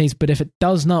redundancies, but if it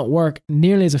does not work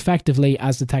nearly as effectively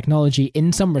as the technology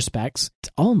in some respects, it's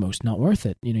almost not worth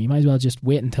it. You might as well just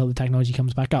wait until the technology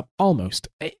comes back up. Almost.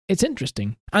 It's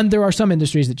interesting. And there are some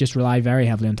industries that just rely very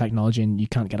heavily on technology and you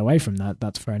can't get away from that.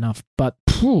 That's fair enough. But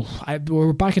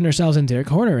we're backing ourselves into a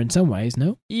corner in some ways,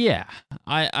 no? Yeah.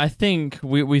 I think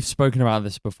we've spoken about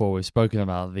this before. We've spoken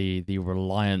about the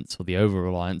reliance or the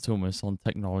over-reliance almost on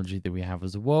technology that we have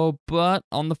as a world. But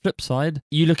on the flip side,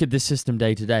 you look at this system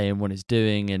day to day and what it's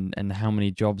doing and how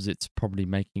many jobs it's probably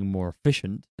making more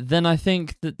efficient, then I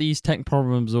think that these tech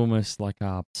problems almost like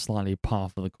are slightly par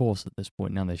for the course at this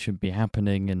point. Now they shouldn't be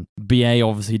happening, and BA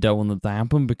obviously don't want them to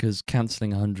happen because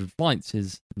cancelling 100 flights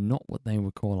is not what they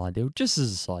would call ideal. Just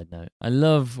as a side note, I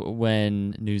love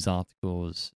when news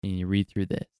articles, and you read through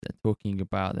this, they're talking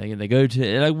about, they go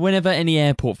to, like whenever any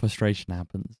airport frustration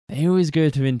happens, they always go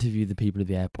to interview the people at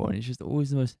the airport, and it's just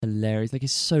always the most hilarious. Like,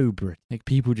 it's so Brit. Like,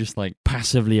 people just like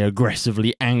passively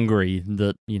aggressively angry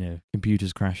that,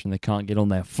 computers crash and they can't get on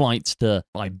their flights to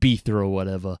Ibiza or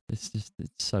whatever. It's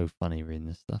so funny reading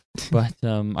this stuff. But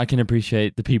I can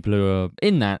appreciate the people who are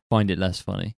in that find it less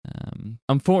funny.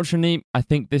 Unfortunately, I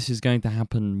think this is going to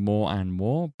happen more and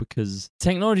more because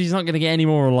technology is not going to get any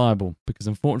more reliable, because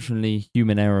unfortunately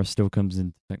human error still comes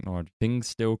into technology. Things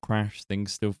still crash,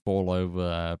 things still fall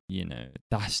over,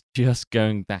 that's just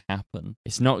going to happen.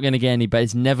 It's not going to get any better.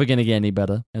 It's never going to get any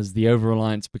better as the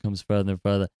over-reliance becomes further and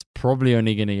further. It's probably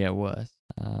only going to get worse.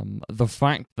 The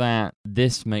fact that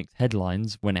this makes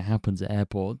headlines when it happens at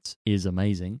airports is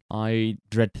amazing. I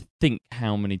dread to think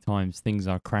how many times things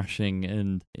are crashing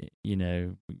and,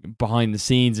 behind the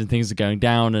scenes and things are going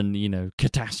down and,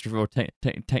 catastrophe or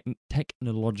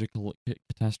technological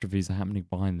catastrophes are happening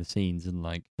behind the scenes and,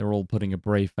 like, they're all putting a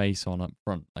brave face on up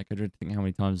front. Like, I dread to think how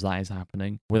many times that is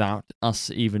happening without us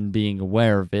even being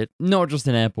aware of it, not just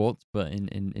in airports, but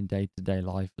in day-to-day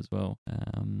life as well.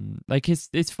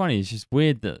 It's funny, it's just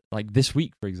weird that, like, this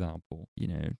week, for example,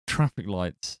 traffic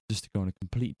lights, just to go on a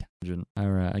complete tangent,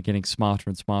 are getting smarter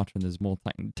and smarter, and there's more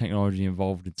technology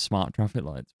involved in smart traffic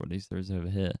lights, or at least there is over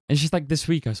here. It's just like this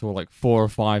week I saw like 4 or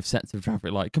 5 sets of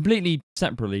traffic light completely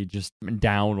separately just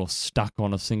down or stuck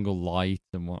on a single light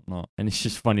and whatnot, and it's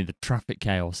just funny the traffic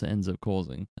chaos it ends up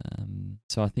causing.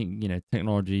 So I think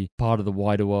technology, part of the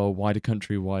wider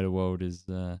world is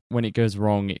when it goes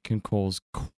wrong it can cause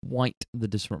quite the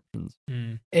disruptions.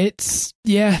 It's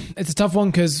a tough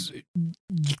one because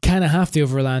you kind of have to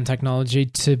rely on technology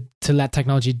to let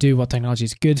technology do what technology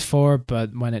is good for,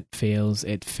 but when it fails,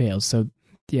 it fails. So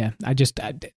yeah,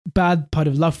 bad part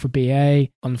of luck for BA.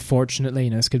 Unfortunately,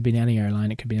 this could be in any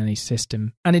airline, it could be in any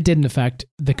system, and it didn't affect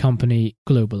the company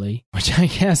globally, which I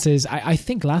guess is, I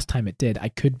think last time it did. I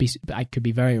could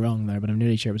be very wrong there, but I'm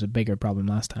nearly sure it was a bigger problem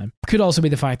last time. Could also be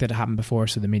the fact that it happened before,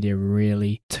 so the media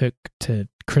really took to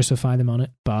crucify them on it.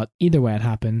 But either way it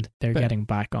happened, they're getting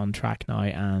back on track now,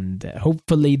 and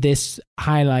hopefully this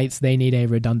highlights they need a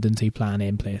redundancy plan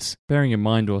in place. Bearing in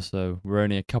mind also, we're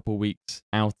only a couple weeks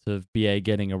out of BA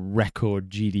getting a record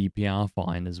GDPR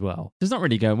fine as well. It's not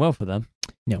really going well for them.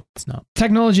 No, it's not.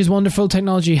 Technology is wonderful.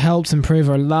 Technology helps improve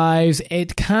our lives.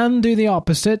 It can do the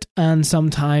opposite, and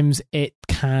sometimes it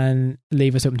can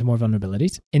leave us open to more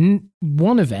vulnerabilities. In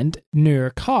one event, newer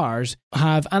cars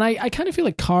have, and I kind of feel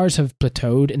like cars have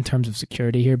plateaued in terms of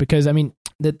security here, because, I mean,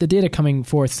 the data coming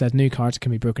forth says new cars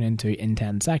can be broken into in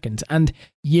 10 seconds. And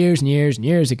years and years and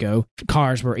years ago,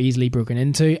 cars were easily broken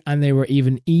into, and they were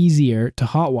even easier to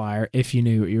hotwire if you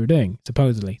knew what you were doing,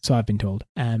 supposedly. So I've been told.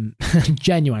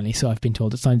 Genuinely, so I've been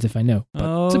told. It sounds as if I know.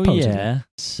 But supposedly. Yeah.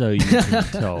 So you've been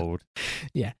told.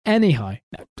 Yeah. Anyhow,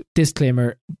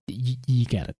 disclaimer, you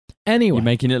get it. Anyway. You're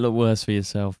making it look worse for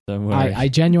yourself, don't worry. I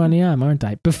genuinely am, aren't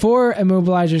I? Before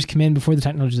immobilizers came in, before the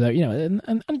technology was out,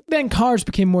 and then cars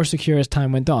became more secure as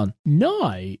time went on.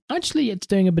 Now, actually, it's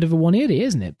doing a bit of a 180,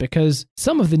 isn't it? Because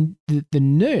some of the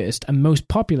newest and most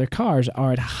popular cars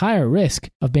are at higher risk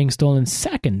of being stolen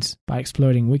seconds by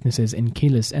exploiting weaknesses in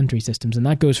keyless entry systems. And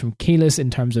that goes from keyless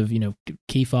in terms of,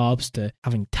 key fobs to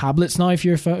having tablets now for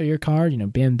your car,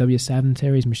 BMW 7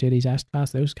 Series, Mercedes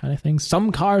S-Class, those kind of things.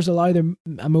 Some cars allow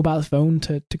a mobile phone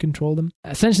to control them.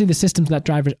 Essentially, the systems let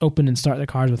drivers open and start their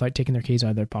cars without taking their keys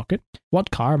out of their pocket.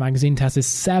 What Car magazine tested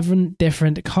 7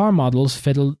 different car models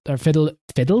fitted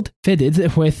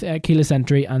with keyless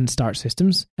entry and start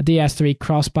systems. A DS3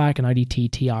 Crossback and Audi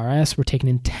TT RS were taken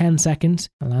in 10 seconds.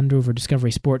 A Land Rover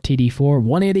Discovery Sport TD4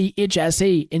 180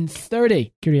 HSE in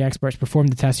 30. Security experts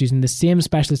performed the test using the same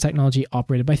specialist technology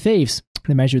operated by thieves.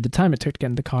 They measured the time it took to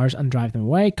get into cars and drive them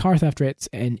away. Car theft rates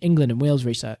in England and Wales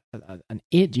reached an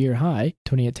 8-year high.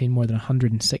 2018, more than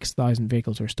 106,000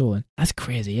 vehicles were stolen. That's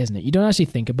crazy, isn't it? You don't actually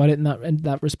think about it in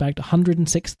that respect.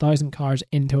 106,000 cars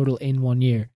in total in 1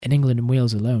 year in England and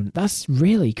Wales alone. That's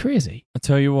really crazy. I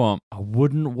tell you what, I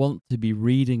wouldn't want to be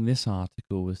reading this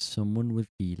article with someone with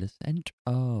keyless entry.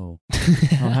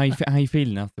 How you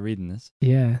feeling after reading this?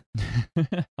 Yeah.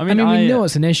 I mean, we know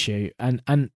it's an issue, and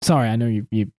sorry, I know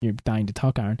you're dying to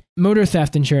talk, Aaron. Motor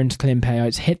theft insurance claim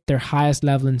payouts hit their highest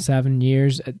level in 7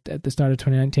 years at the start of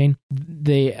 2019.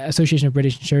 The Association of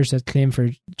British Insurers says claims for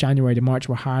January to March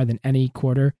were higher than any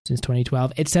quarter since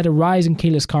 2012. It said a rise in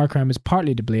keyless car crime is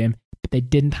partly to blame, but they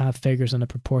didn't have figures on a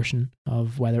proportion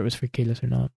of whether it was for keyless or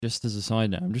not. Just as a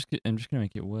side note, I'm just going to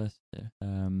make it worse here.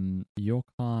 Your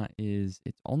car it's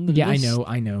on the list. Yeah,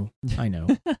 I know.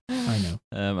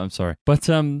 I'm sorry, but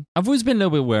I've always been a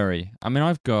little bit wary. I mean,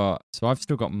 I've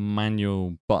still got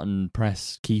manual button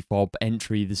press key fob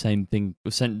entry, the same thing.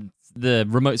 The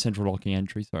remote central locking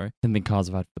entry, something cars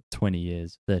have had for 20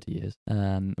 years, 30 years.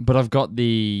 But I've got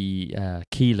the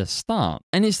keyless start,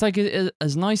 and it's like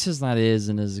as nice as that is,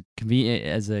 and as convenient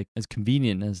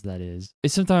as that is,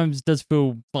 it sometimes does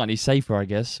feel slightly safer, I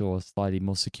guess, or slightly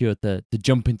more secure to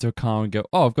jump into a car and go,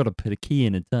 oh, I've got to put a key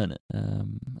in and turn it.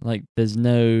 Like there's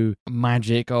no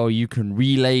magic. Oh, you can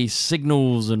relay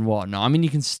signals and whatnot. I mean, you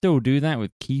can still do that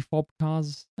with key fob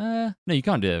cars. No, you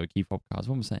can't do that with key fob cars.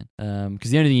 What am I saying?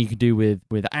 Because the only thing you can do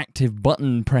with active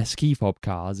button press key fob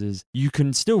cars is you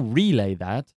can still relay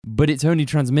that, but it's only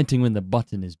transmitting when the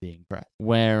button is being pressed.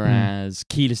 Whereas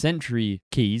keyless entry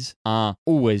keys are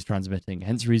always transmitting.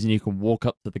 Hence the reason you can walk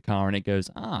up to the car and it goes,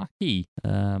 key.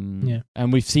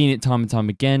 And we've seen it time and time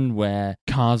again where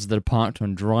cars that are parked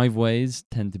on driveways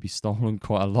tend to be stolen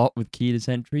quite a lot with keyless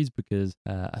entries because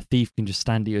a thief can just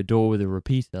stand at your door with a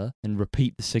repeater and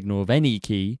repeat the signal of any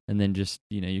key, and then just,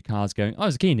 your car's going,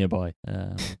 there's a key nearby,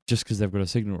 just because they've got a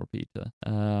signal repeater.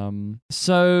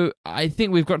 So I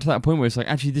think we've got to that point where it's like,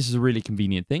 actually, this is a really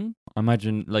convenient thing. I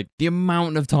imagine like the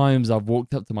amount of times I've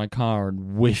walked up to my car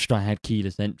and wished I had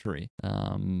keyless entry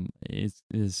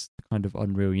is kind of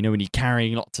unreal. When you're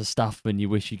carrying lots of stuff and you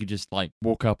wish you could just like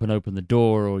walk up and open the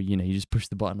door, or you just push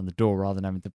the button on the door rather than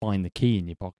having to find the key in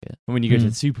your pocket. And when you go to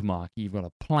the supermarket, you've got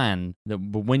a plan that,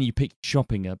 but when you pick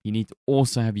shopping up, you need to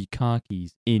also have your car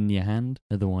keys in your hand.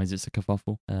 Otherwise, it's a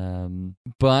kerfuffle.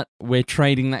 But we're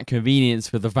trading that convenience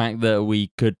for the fact that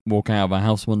we could walk out of our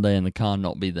house one day and the car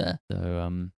not be there.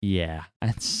 So, yeah.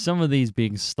 And some of these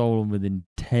being stolen within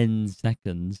 10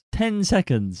 seconds. 10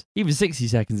 seconds! Even 60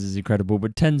 seconds is incredible,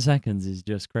 but 10 seconds is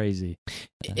just crazy.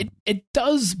 It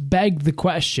does beg the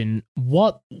question,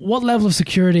 what level of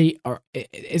security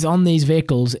is on these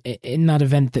vehicles in that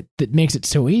event that makes it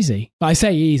so easy? I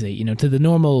say easy, to the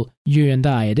normal you and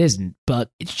I, it isn't, but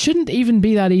it shouldn't even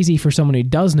be that easy for someone who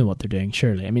does know what they're doing,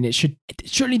 surely. I mean,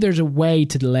 surely there's a way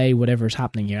to delay whatever's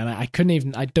happening here, and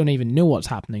I don't even know what's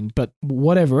happening, but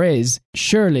whatever is,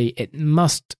 surely it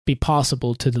must be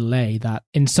possible to delay that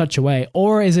in such a way.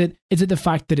 Or is it the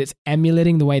fact that it's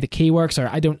emulating the way the key works? Or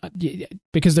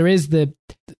because there is the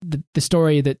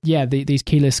story that, these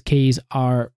keyless keys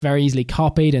are very easily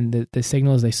copied, and the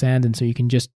signals they send, and so you can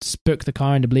just spook the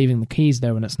car into believing the key's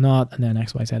there when it's not, and then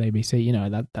X, Y, Z, ABC,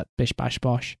 that bish, bash,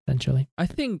 bosh, essentially. I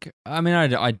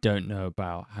don't know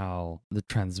about how the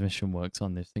transmission works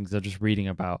on these things. I'm just reading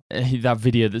about that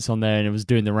video that's on there, and it was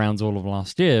doing the rounds all of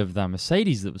last year of that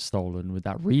Mercedes that was stolen with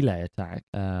that relay attack.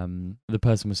 The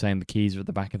person was saying the keys were at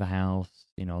the back of the house,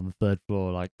 on the third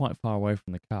floor, like quite far away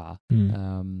from the car.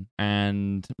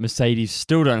 And Mercedes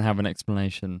still don't have an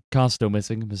explanation. Car's still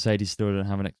missing. Mercedes still don't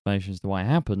have an explanation as to why it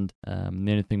happened. The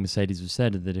only thing Mercedes has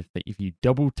said is that if you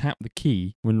double tap the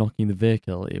key when locking the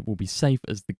vehicle, it will be safe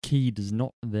as the key does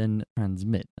not then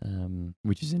transmit,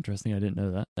 which is interesting. I didn't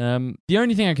know that. The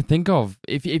only thing I can think of,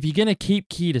 if you're going to keep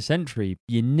keyless entry,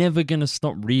 you're never going to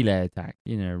stop relay attack,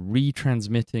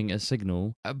 retransmitting a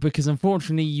signal, because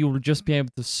unfortunately you'll just be able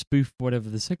to spoof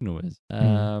whatever the signal is.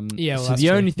 So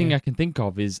the only thing I can think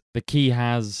of is the key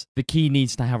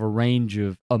needs to have a range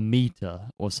of a meter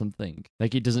or something.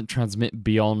 Like it doesn't transmit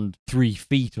beyond 3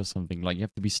 feet or something. Like you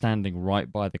have to be standing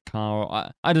right by the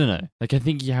car. I don't know. Like I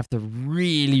think you have to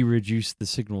really reduce the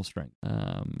signal strength.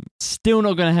 Still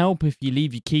not going to help if you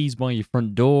leave your keys by your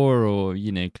front door, or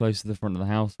close to the front of the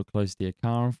house or close to your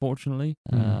car, unfortunately.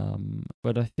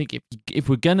 But I think if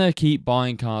we're gonna keep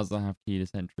buying cars that have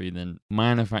keyless entry, then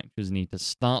manufacturers need to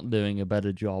start doing a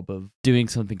better job of doing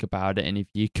something about it. And if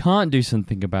you can't do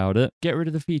something about it, get rid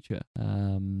of the feature.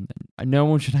 No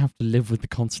one should have to live with the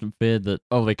constant fear that,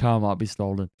 their car might be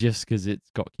stolen just because it's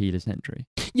got keyless entry.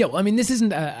 Yeah, well, I mean, this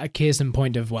isn't a case in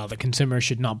point of, the consumer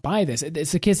should not buy this.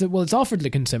 It's a case that, it's offered to the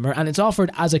consumer, and it's offered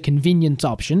as a convenience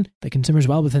option. The consumer's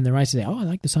well within their right to say, I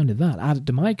like the sound of that, add it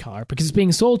to my car, because it's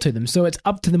being sold to them. So it's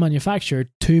up to the manufacturer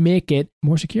to make it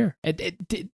more secure.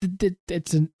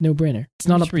 It's a no-brainer. It's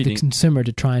not up to the consumer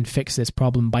to try and fix this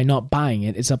problem by not buying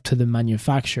it. It's up to the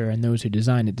manufacturer and those who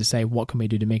design it to say, what can we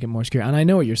do to make it more secure? And I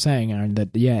know what you're saying, Aaron, that,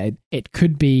 it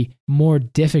could be more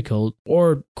difficult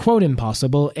or, quote,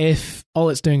 impossible if all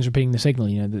it's doing is repeating the signal,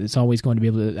 that it's always going to be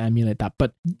able to emulate that.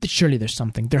 But surely there's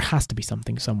something. There has to be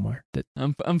something somewhere that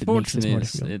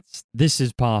unfortunately, this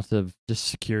is part of just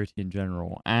security in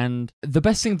general. And the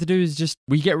best thing to do is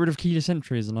we get rid of keyless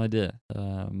entry as an idea.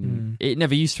 It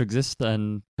never used to exist,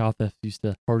 and car theft used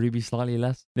to probably be slightly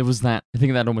less. There was that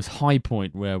almost high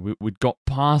point where we'd got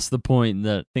past the point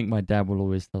that I think my dad will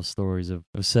always tell stories of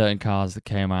certain cars that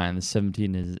came out in the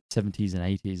 70s and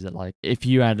 80s that, like, if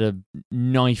you had a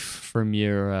knife from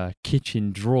your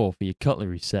kitchen drawer for your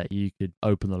cutlery set, you could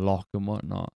open the lock and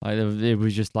whatnot. It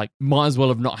was just like, might as well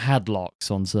have not had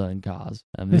locks on certain cars.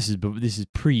 This is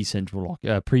pre-central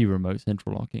lock, pre-remote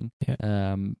central locking.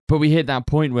 Yeah. But we hit that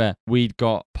point where we'd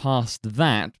got past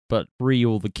that, but pre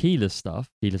all the keyless stuff,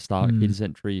 keyless start, keyless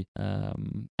entry,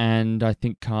 and I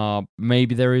think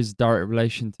maybe there is direct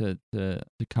relation to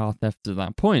car theft at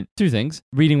that point. Two things.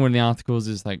 Reading one of the articles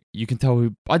is like, you can tell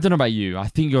who. I don't know about you. I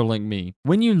think you're like me.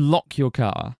 When you lock your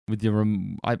car with your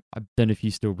I don't know if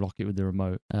you still lock it with the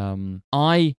remote.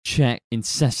 I check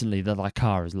incessantly that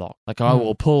car is locked. Like I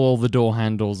will pull all the door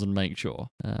handles and make sure,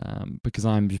 because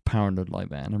I'm just paranoid like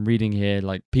that. And I'm reading here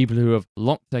like people who have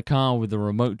locked their car with a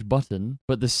remote button,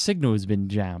 but the signal has been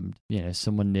jammed. You know,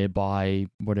 someone nearby,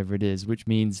 whatever it is, which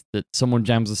means that someone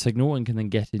jams the signal and can then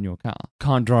get in your car.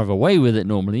 Can't drive away with it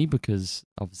normally because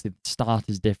obviously the start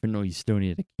is different, or you still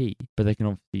need a key. But they can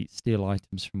obviously steal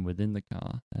items from within the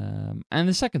car. And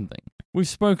the second thing, we've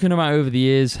spoken about over the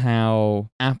years how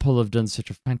Apple have done such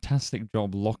a fantastic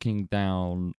job locking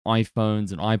down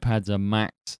iPhones and iPads and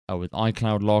Macs with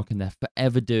iCloud Lock, and they're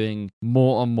forever doing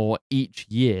more and more each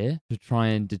year to try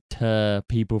and deter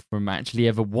people from actually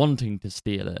ever wanting to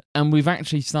steal it. And we've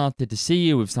actually started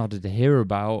to hear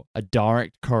about a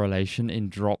direct correlation in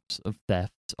drops of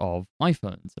theft of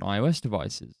iPhones and iOS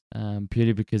devices,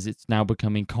 purely because it's now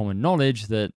becoming common knowledge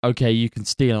that, okay, you can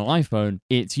steal an iPhone,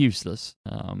 it's useless.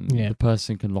 The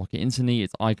person can lock it instantly,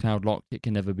 it's iCloud locked, it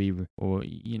can never be, or,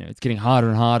 you know, it's getting harder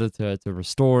and harder to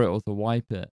restore it or to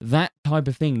wipe it. That type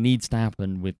of thing needs to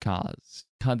happen with cars.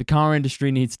 The car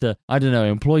industry needs to, I don't know,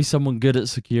 employ someone good at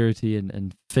security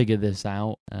and figure this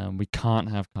out. We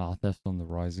can't have car theft on the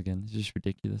rise again. It's just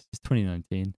ridiculous. It's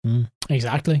 2019.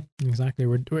 Exactly.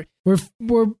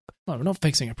 We're not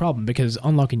fixing a problem, because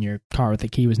unlocking your car with a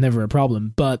key was never a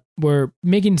problem, but we're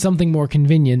making something more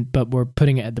convenient, but we're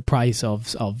putting it at the price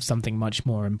of something much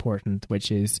more important,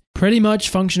 which is pretty much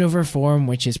function over form,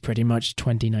 which is pretty much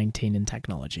 2019 in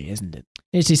technology, isn't it?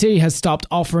 HTC has stopped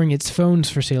offering its phones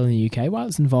for sale in the UK while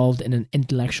it's involved in an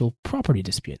intellectual property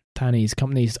dispute. Tiny's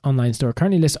company's online store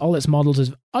currently lists all its models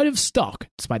as out of stock,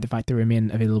 despite the fact they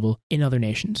remain available in other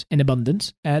nations in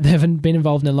abundance. They have been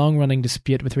involved in a long-running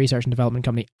dispute with research and development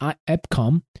company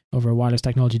Epcom over a wireless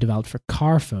technology developed for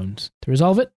car phones. To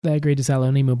resolve it, they agreed to sell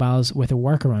only mobiles with a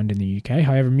workaround in the UK.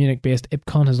 However, Munich-based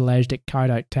Ipcon has alleged it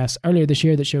carried out tests earlier this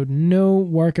year that showed no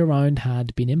workaround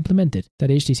had been implemented, that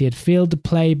HTC had failed to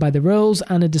play by the rules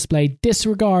and had displayed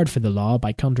disregard for the law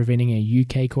by contravening a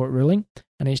UK court ruling.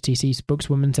 An HTC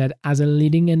spokeswoman said, as a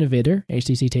leading innovator,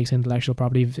 HTC takes intellectual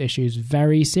property issues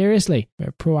very seriously.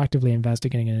 We're proactively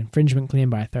investigating an infringement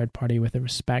claim by a third party with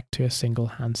respect to a single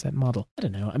handset model. I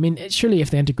don't know. I mean, surely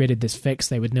if they integrated this fix,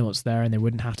 they would know it's there and they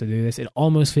wouldn't have to do this. It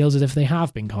almost feels as if they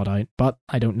have been caught out, but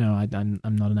I don't know. I'm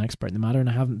not an expert in the matter and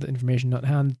I haven't the information at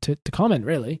hand to comment,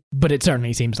 really. But it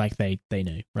certainly seems like they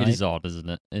know, right? It is odd, isn't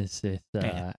it?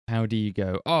 How do you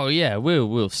go, oh yeah,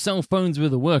 we'll sell phones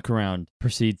with a workaround,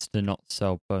 proceeds to not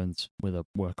sell phones with a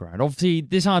workaround. Obviously,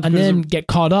 this article... And then get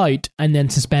caught out and then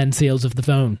suspend sales of the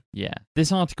phone. Yeah.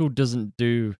 This article doesn't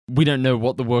do... We don't know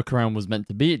what the workaround was meant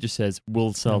to be. It just says,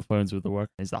 we'll sell phones with the workaround.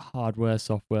 Is that hardware,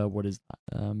 software? What is that?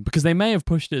 Because they may have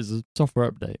pushed it as a software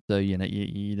update. So, you know,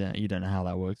 you don't know how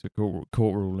that works with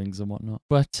court rulings and whatnot.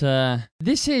 But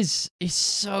this is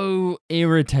so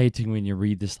irritating when you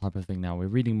read this type of thing now. We're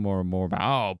reading more and more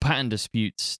about, patent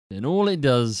disputes, and all it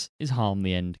does is harm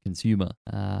the end consumer.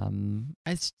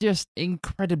 It's just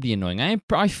incredibly annoying.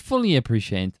 I fully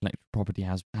appreciate intellectual property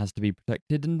has to be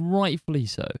protected, and rightfully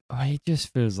so. It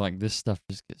just feels like this stuff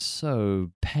just gets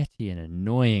so petty and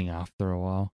annoying after a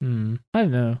while. I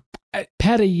don't know.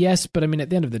 Petty, yes, but I mean, at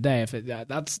the end of the day, if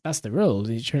that's the rules,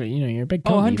 you're a big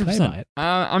company, you play by it.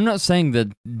 I'm not saying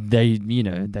that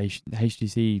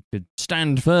HTC could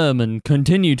stand firm and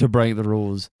continue to break the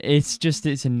rules.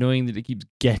 It's annoying that it keeps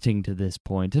getting to this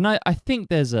point. And I think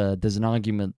there's an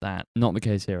argument that, not the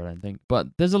case here, I don't think, but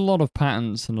there's a lot of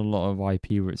patents and a lot of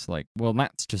IP where it's like, well,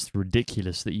 that's just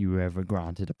ridiculous that you were ever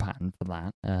granted a patent for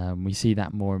that. We see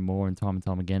that more and more and time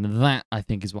again. And that, I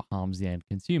think, is what harms the end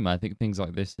consumer. I think things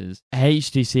like this is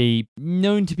HTC,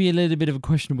 known to be a little bit of a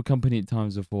questionable company at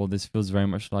times before. This feels very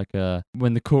much like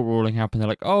when the court ruling happened, they're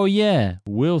like, oh yeah,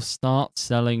 we'll start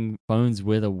selling phones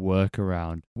with a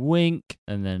workaround. Wink.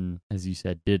 And then, as you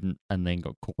said, didn't, and then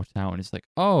got caught out. And it's like,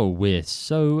 oh, we're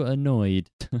so annoyed.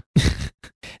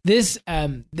 This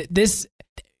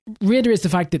reiterates the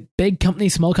fact that big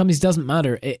companies, small companies, doesn't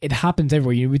matter. It happens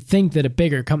everywhere. You would think that a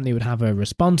bigger company would have a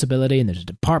responsibility and there's a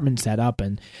department set up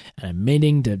and a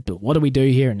meeting to what do we do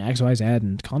here and XYZ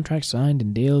and contracts signed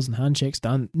and deals and handshakes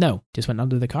done. No, just went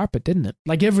under the carpet, didn't it?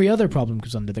 Like every other problem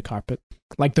goes under the carpet.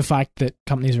 Like the fact that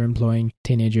companies are employing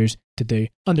teenagers to do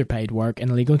underpaid work in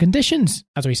illegal conditions,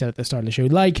 as we said at the start of the show.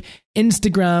 Like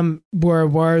Instagram were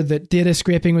aware that data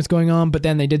scraping was going on, but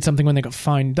then they did something when they got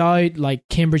found out, like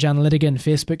Cambridge Analytica and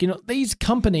Facebook. You know, these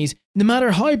companies no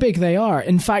matter how big they are.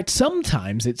 In fact,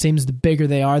 sometimes it seems the bigger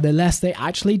they are, the less they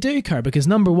actually do care, because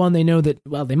number one, they know that,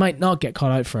 well, they might not get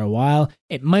caught out for a while.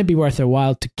 It might be worth their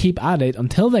while to keep at it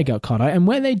until they get caught out. And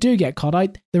when they do get caught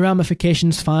out, the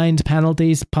ramifications, fines,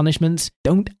 penalties, punishments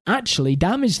don't actually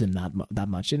damage them that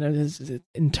much. You know,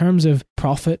 in terms of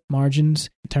profit margins,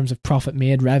 in terms of profit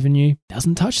made, revenue,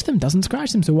 doesn't touch them, doesn't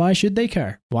scratch them. So why should they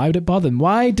care? Why would it bother them?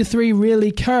 Why do 3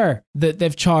 really care that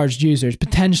they've charged users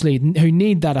potentially who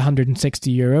need that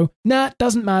 €160? Nah, it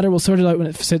doesn't matter. We'll sort it out when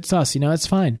it suits us. You know, it's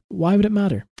fine. Why would it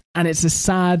matter? And it's a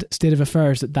sad state of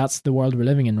affairs that that's the world we're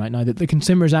living in right now, that the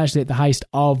consumer is actually at the heist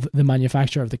of the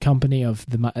manufacturer, of the company, of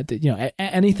the, you know,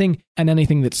 anything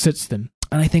that suits them.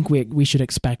 And I think we should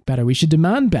expect better. We should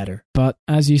demand better. But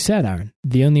as you said, Aaron,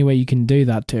 the only way you can do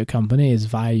that to a company is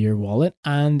via your wallet.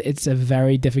 And it's a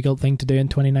very difficult thing to do in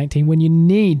 2019 when you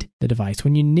need the device,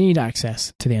 when you need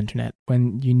access to the internet,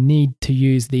 when you need to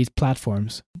use these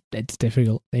platforms. It's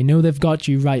difficult. They know they've got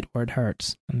you right where it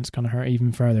hurts, and it's going to hurt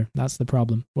even further. That's the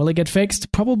problem. Will it get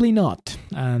fixed? Probably not.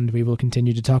 And we will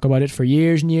continue to talk about it for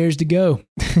years and years to go.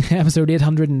 Episode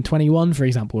 821, for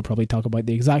example, will probably talk about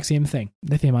the exact same thing.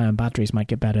 Lithium-ion batteries might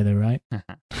get better though, right?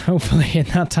 Hopefully in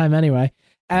that time anyway.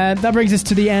 That brings us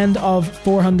to the end of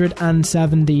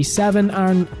 477.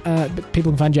 Aaron,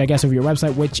 people can find you, I guess, over your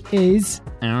website, which is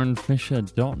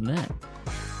aaronfisher.net.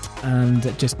 And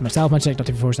just myself,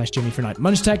 munchtech.tv/Jimmy for now.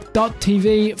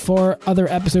 Munchtech.tv for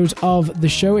other episodes of the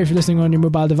show. If you're listening on your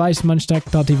mobile device,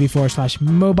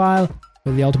 munchtech.tv/mobile.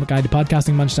 For the ultimate guide to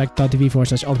podcasting,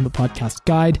 munchtech.tv/ultimate podcast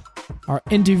guide. Our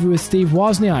interview with Steve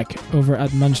Wozniak over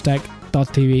at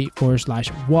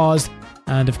munchtech.tv/Woz.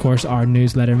 And of course, our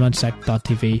newsletter,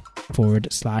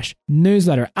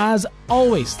 munchtech.tv/newsletter. As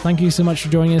always, thank you so much for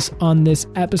joining us on this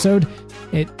episode.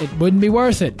 It wouldn't be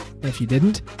worth it if you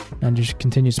didn't. And your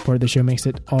continued support of the show makes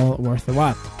it all worth the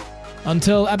while.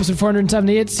 Until episode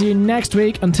 478, see you next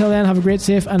week. Until then, have a great,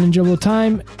 safe, and enjoyable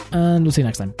time. And we'll see you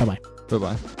next time. Bye-bye.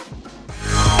 Bye-bye.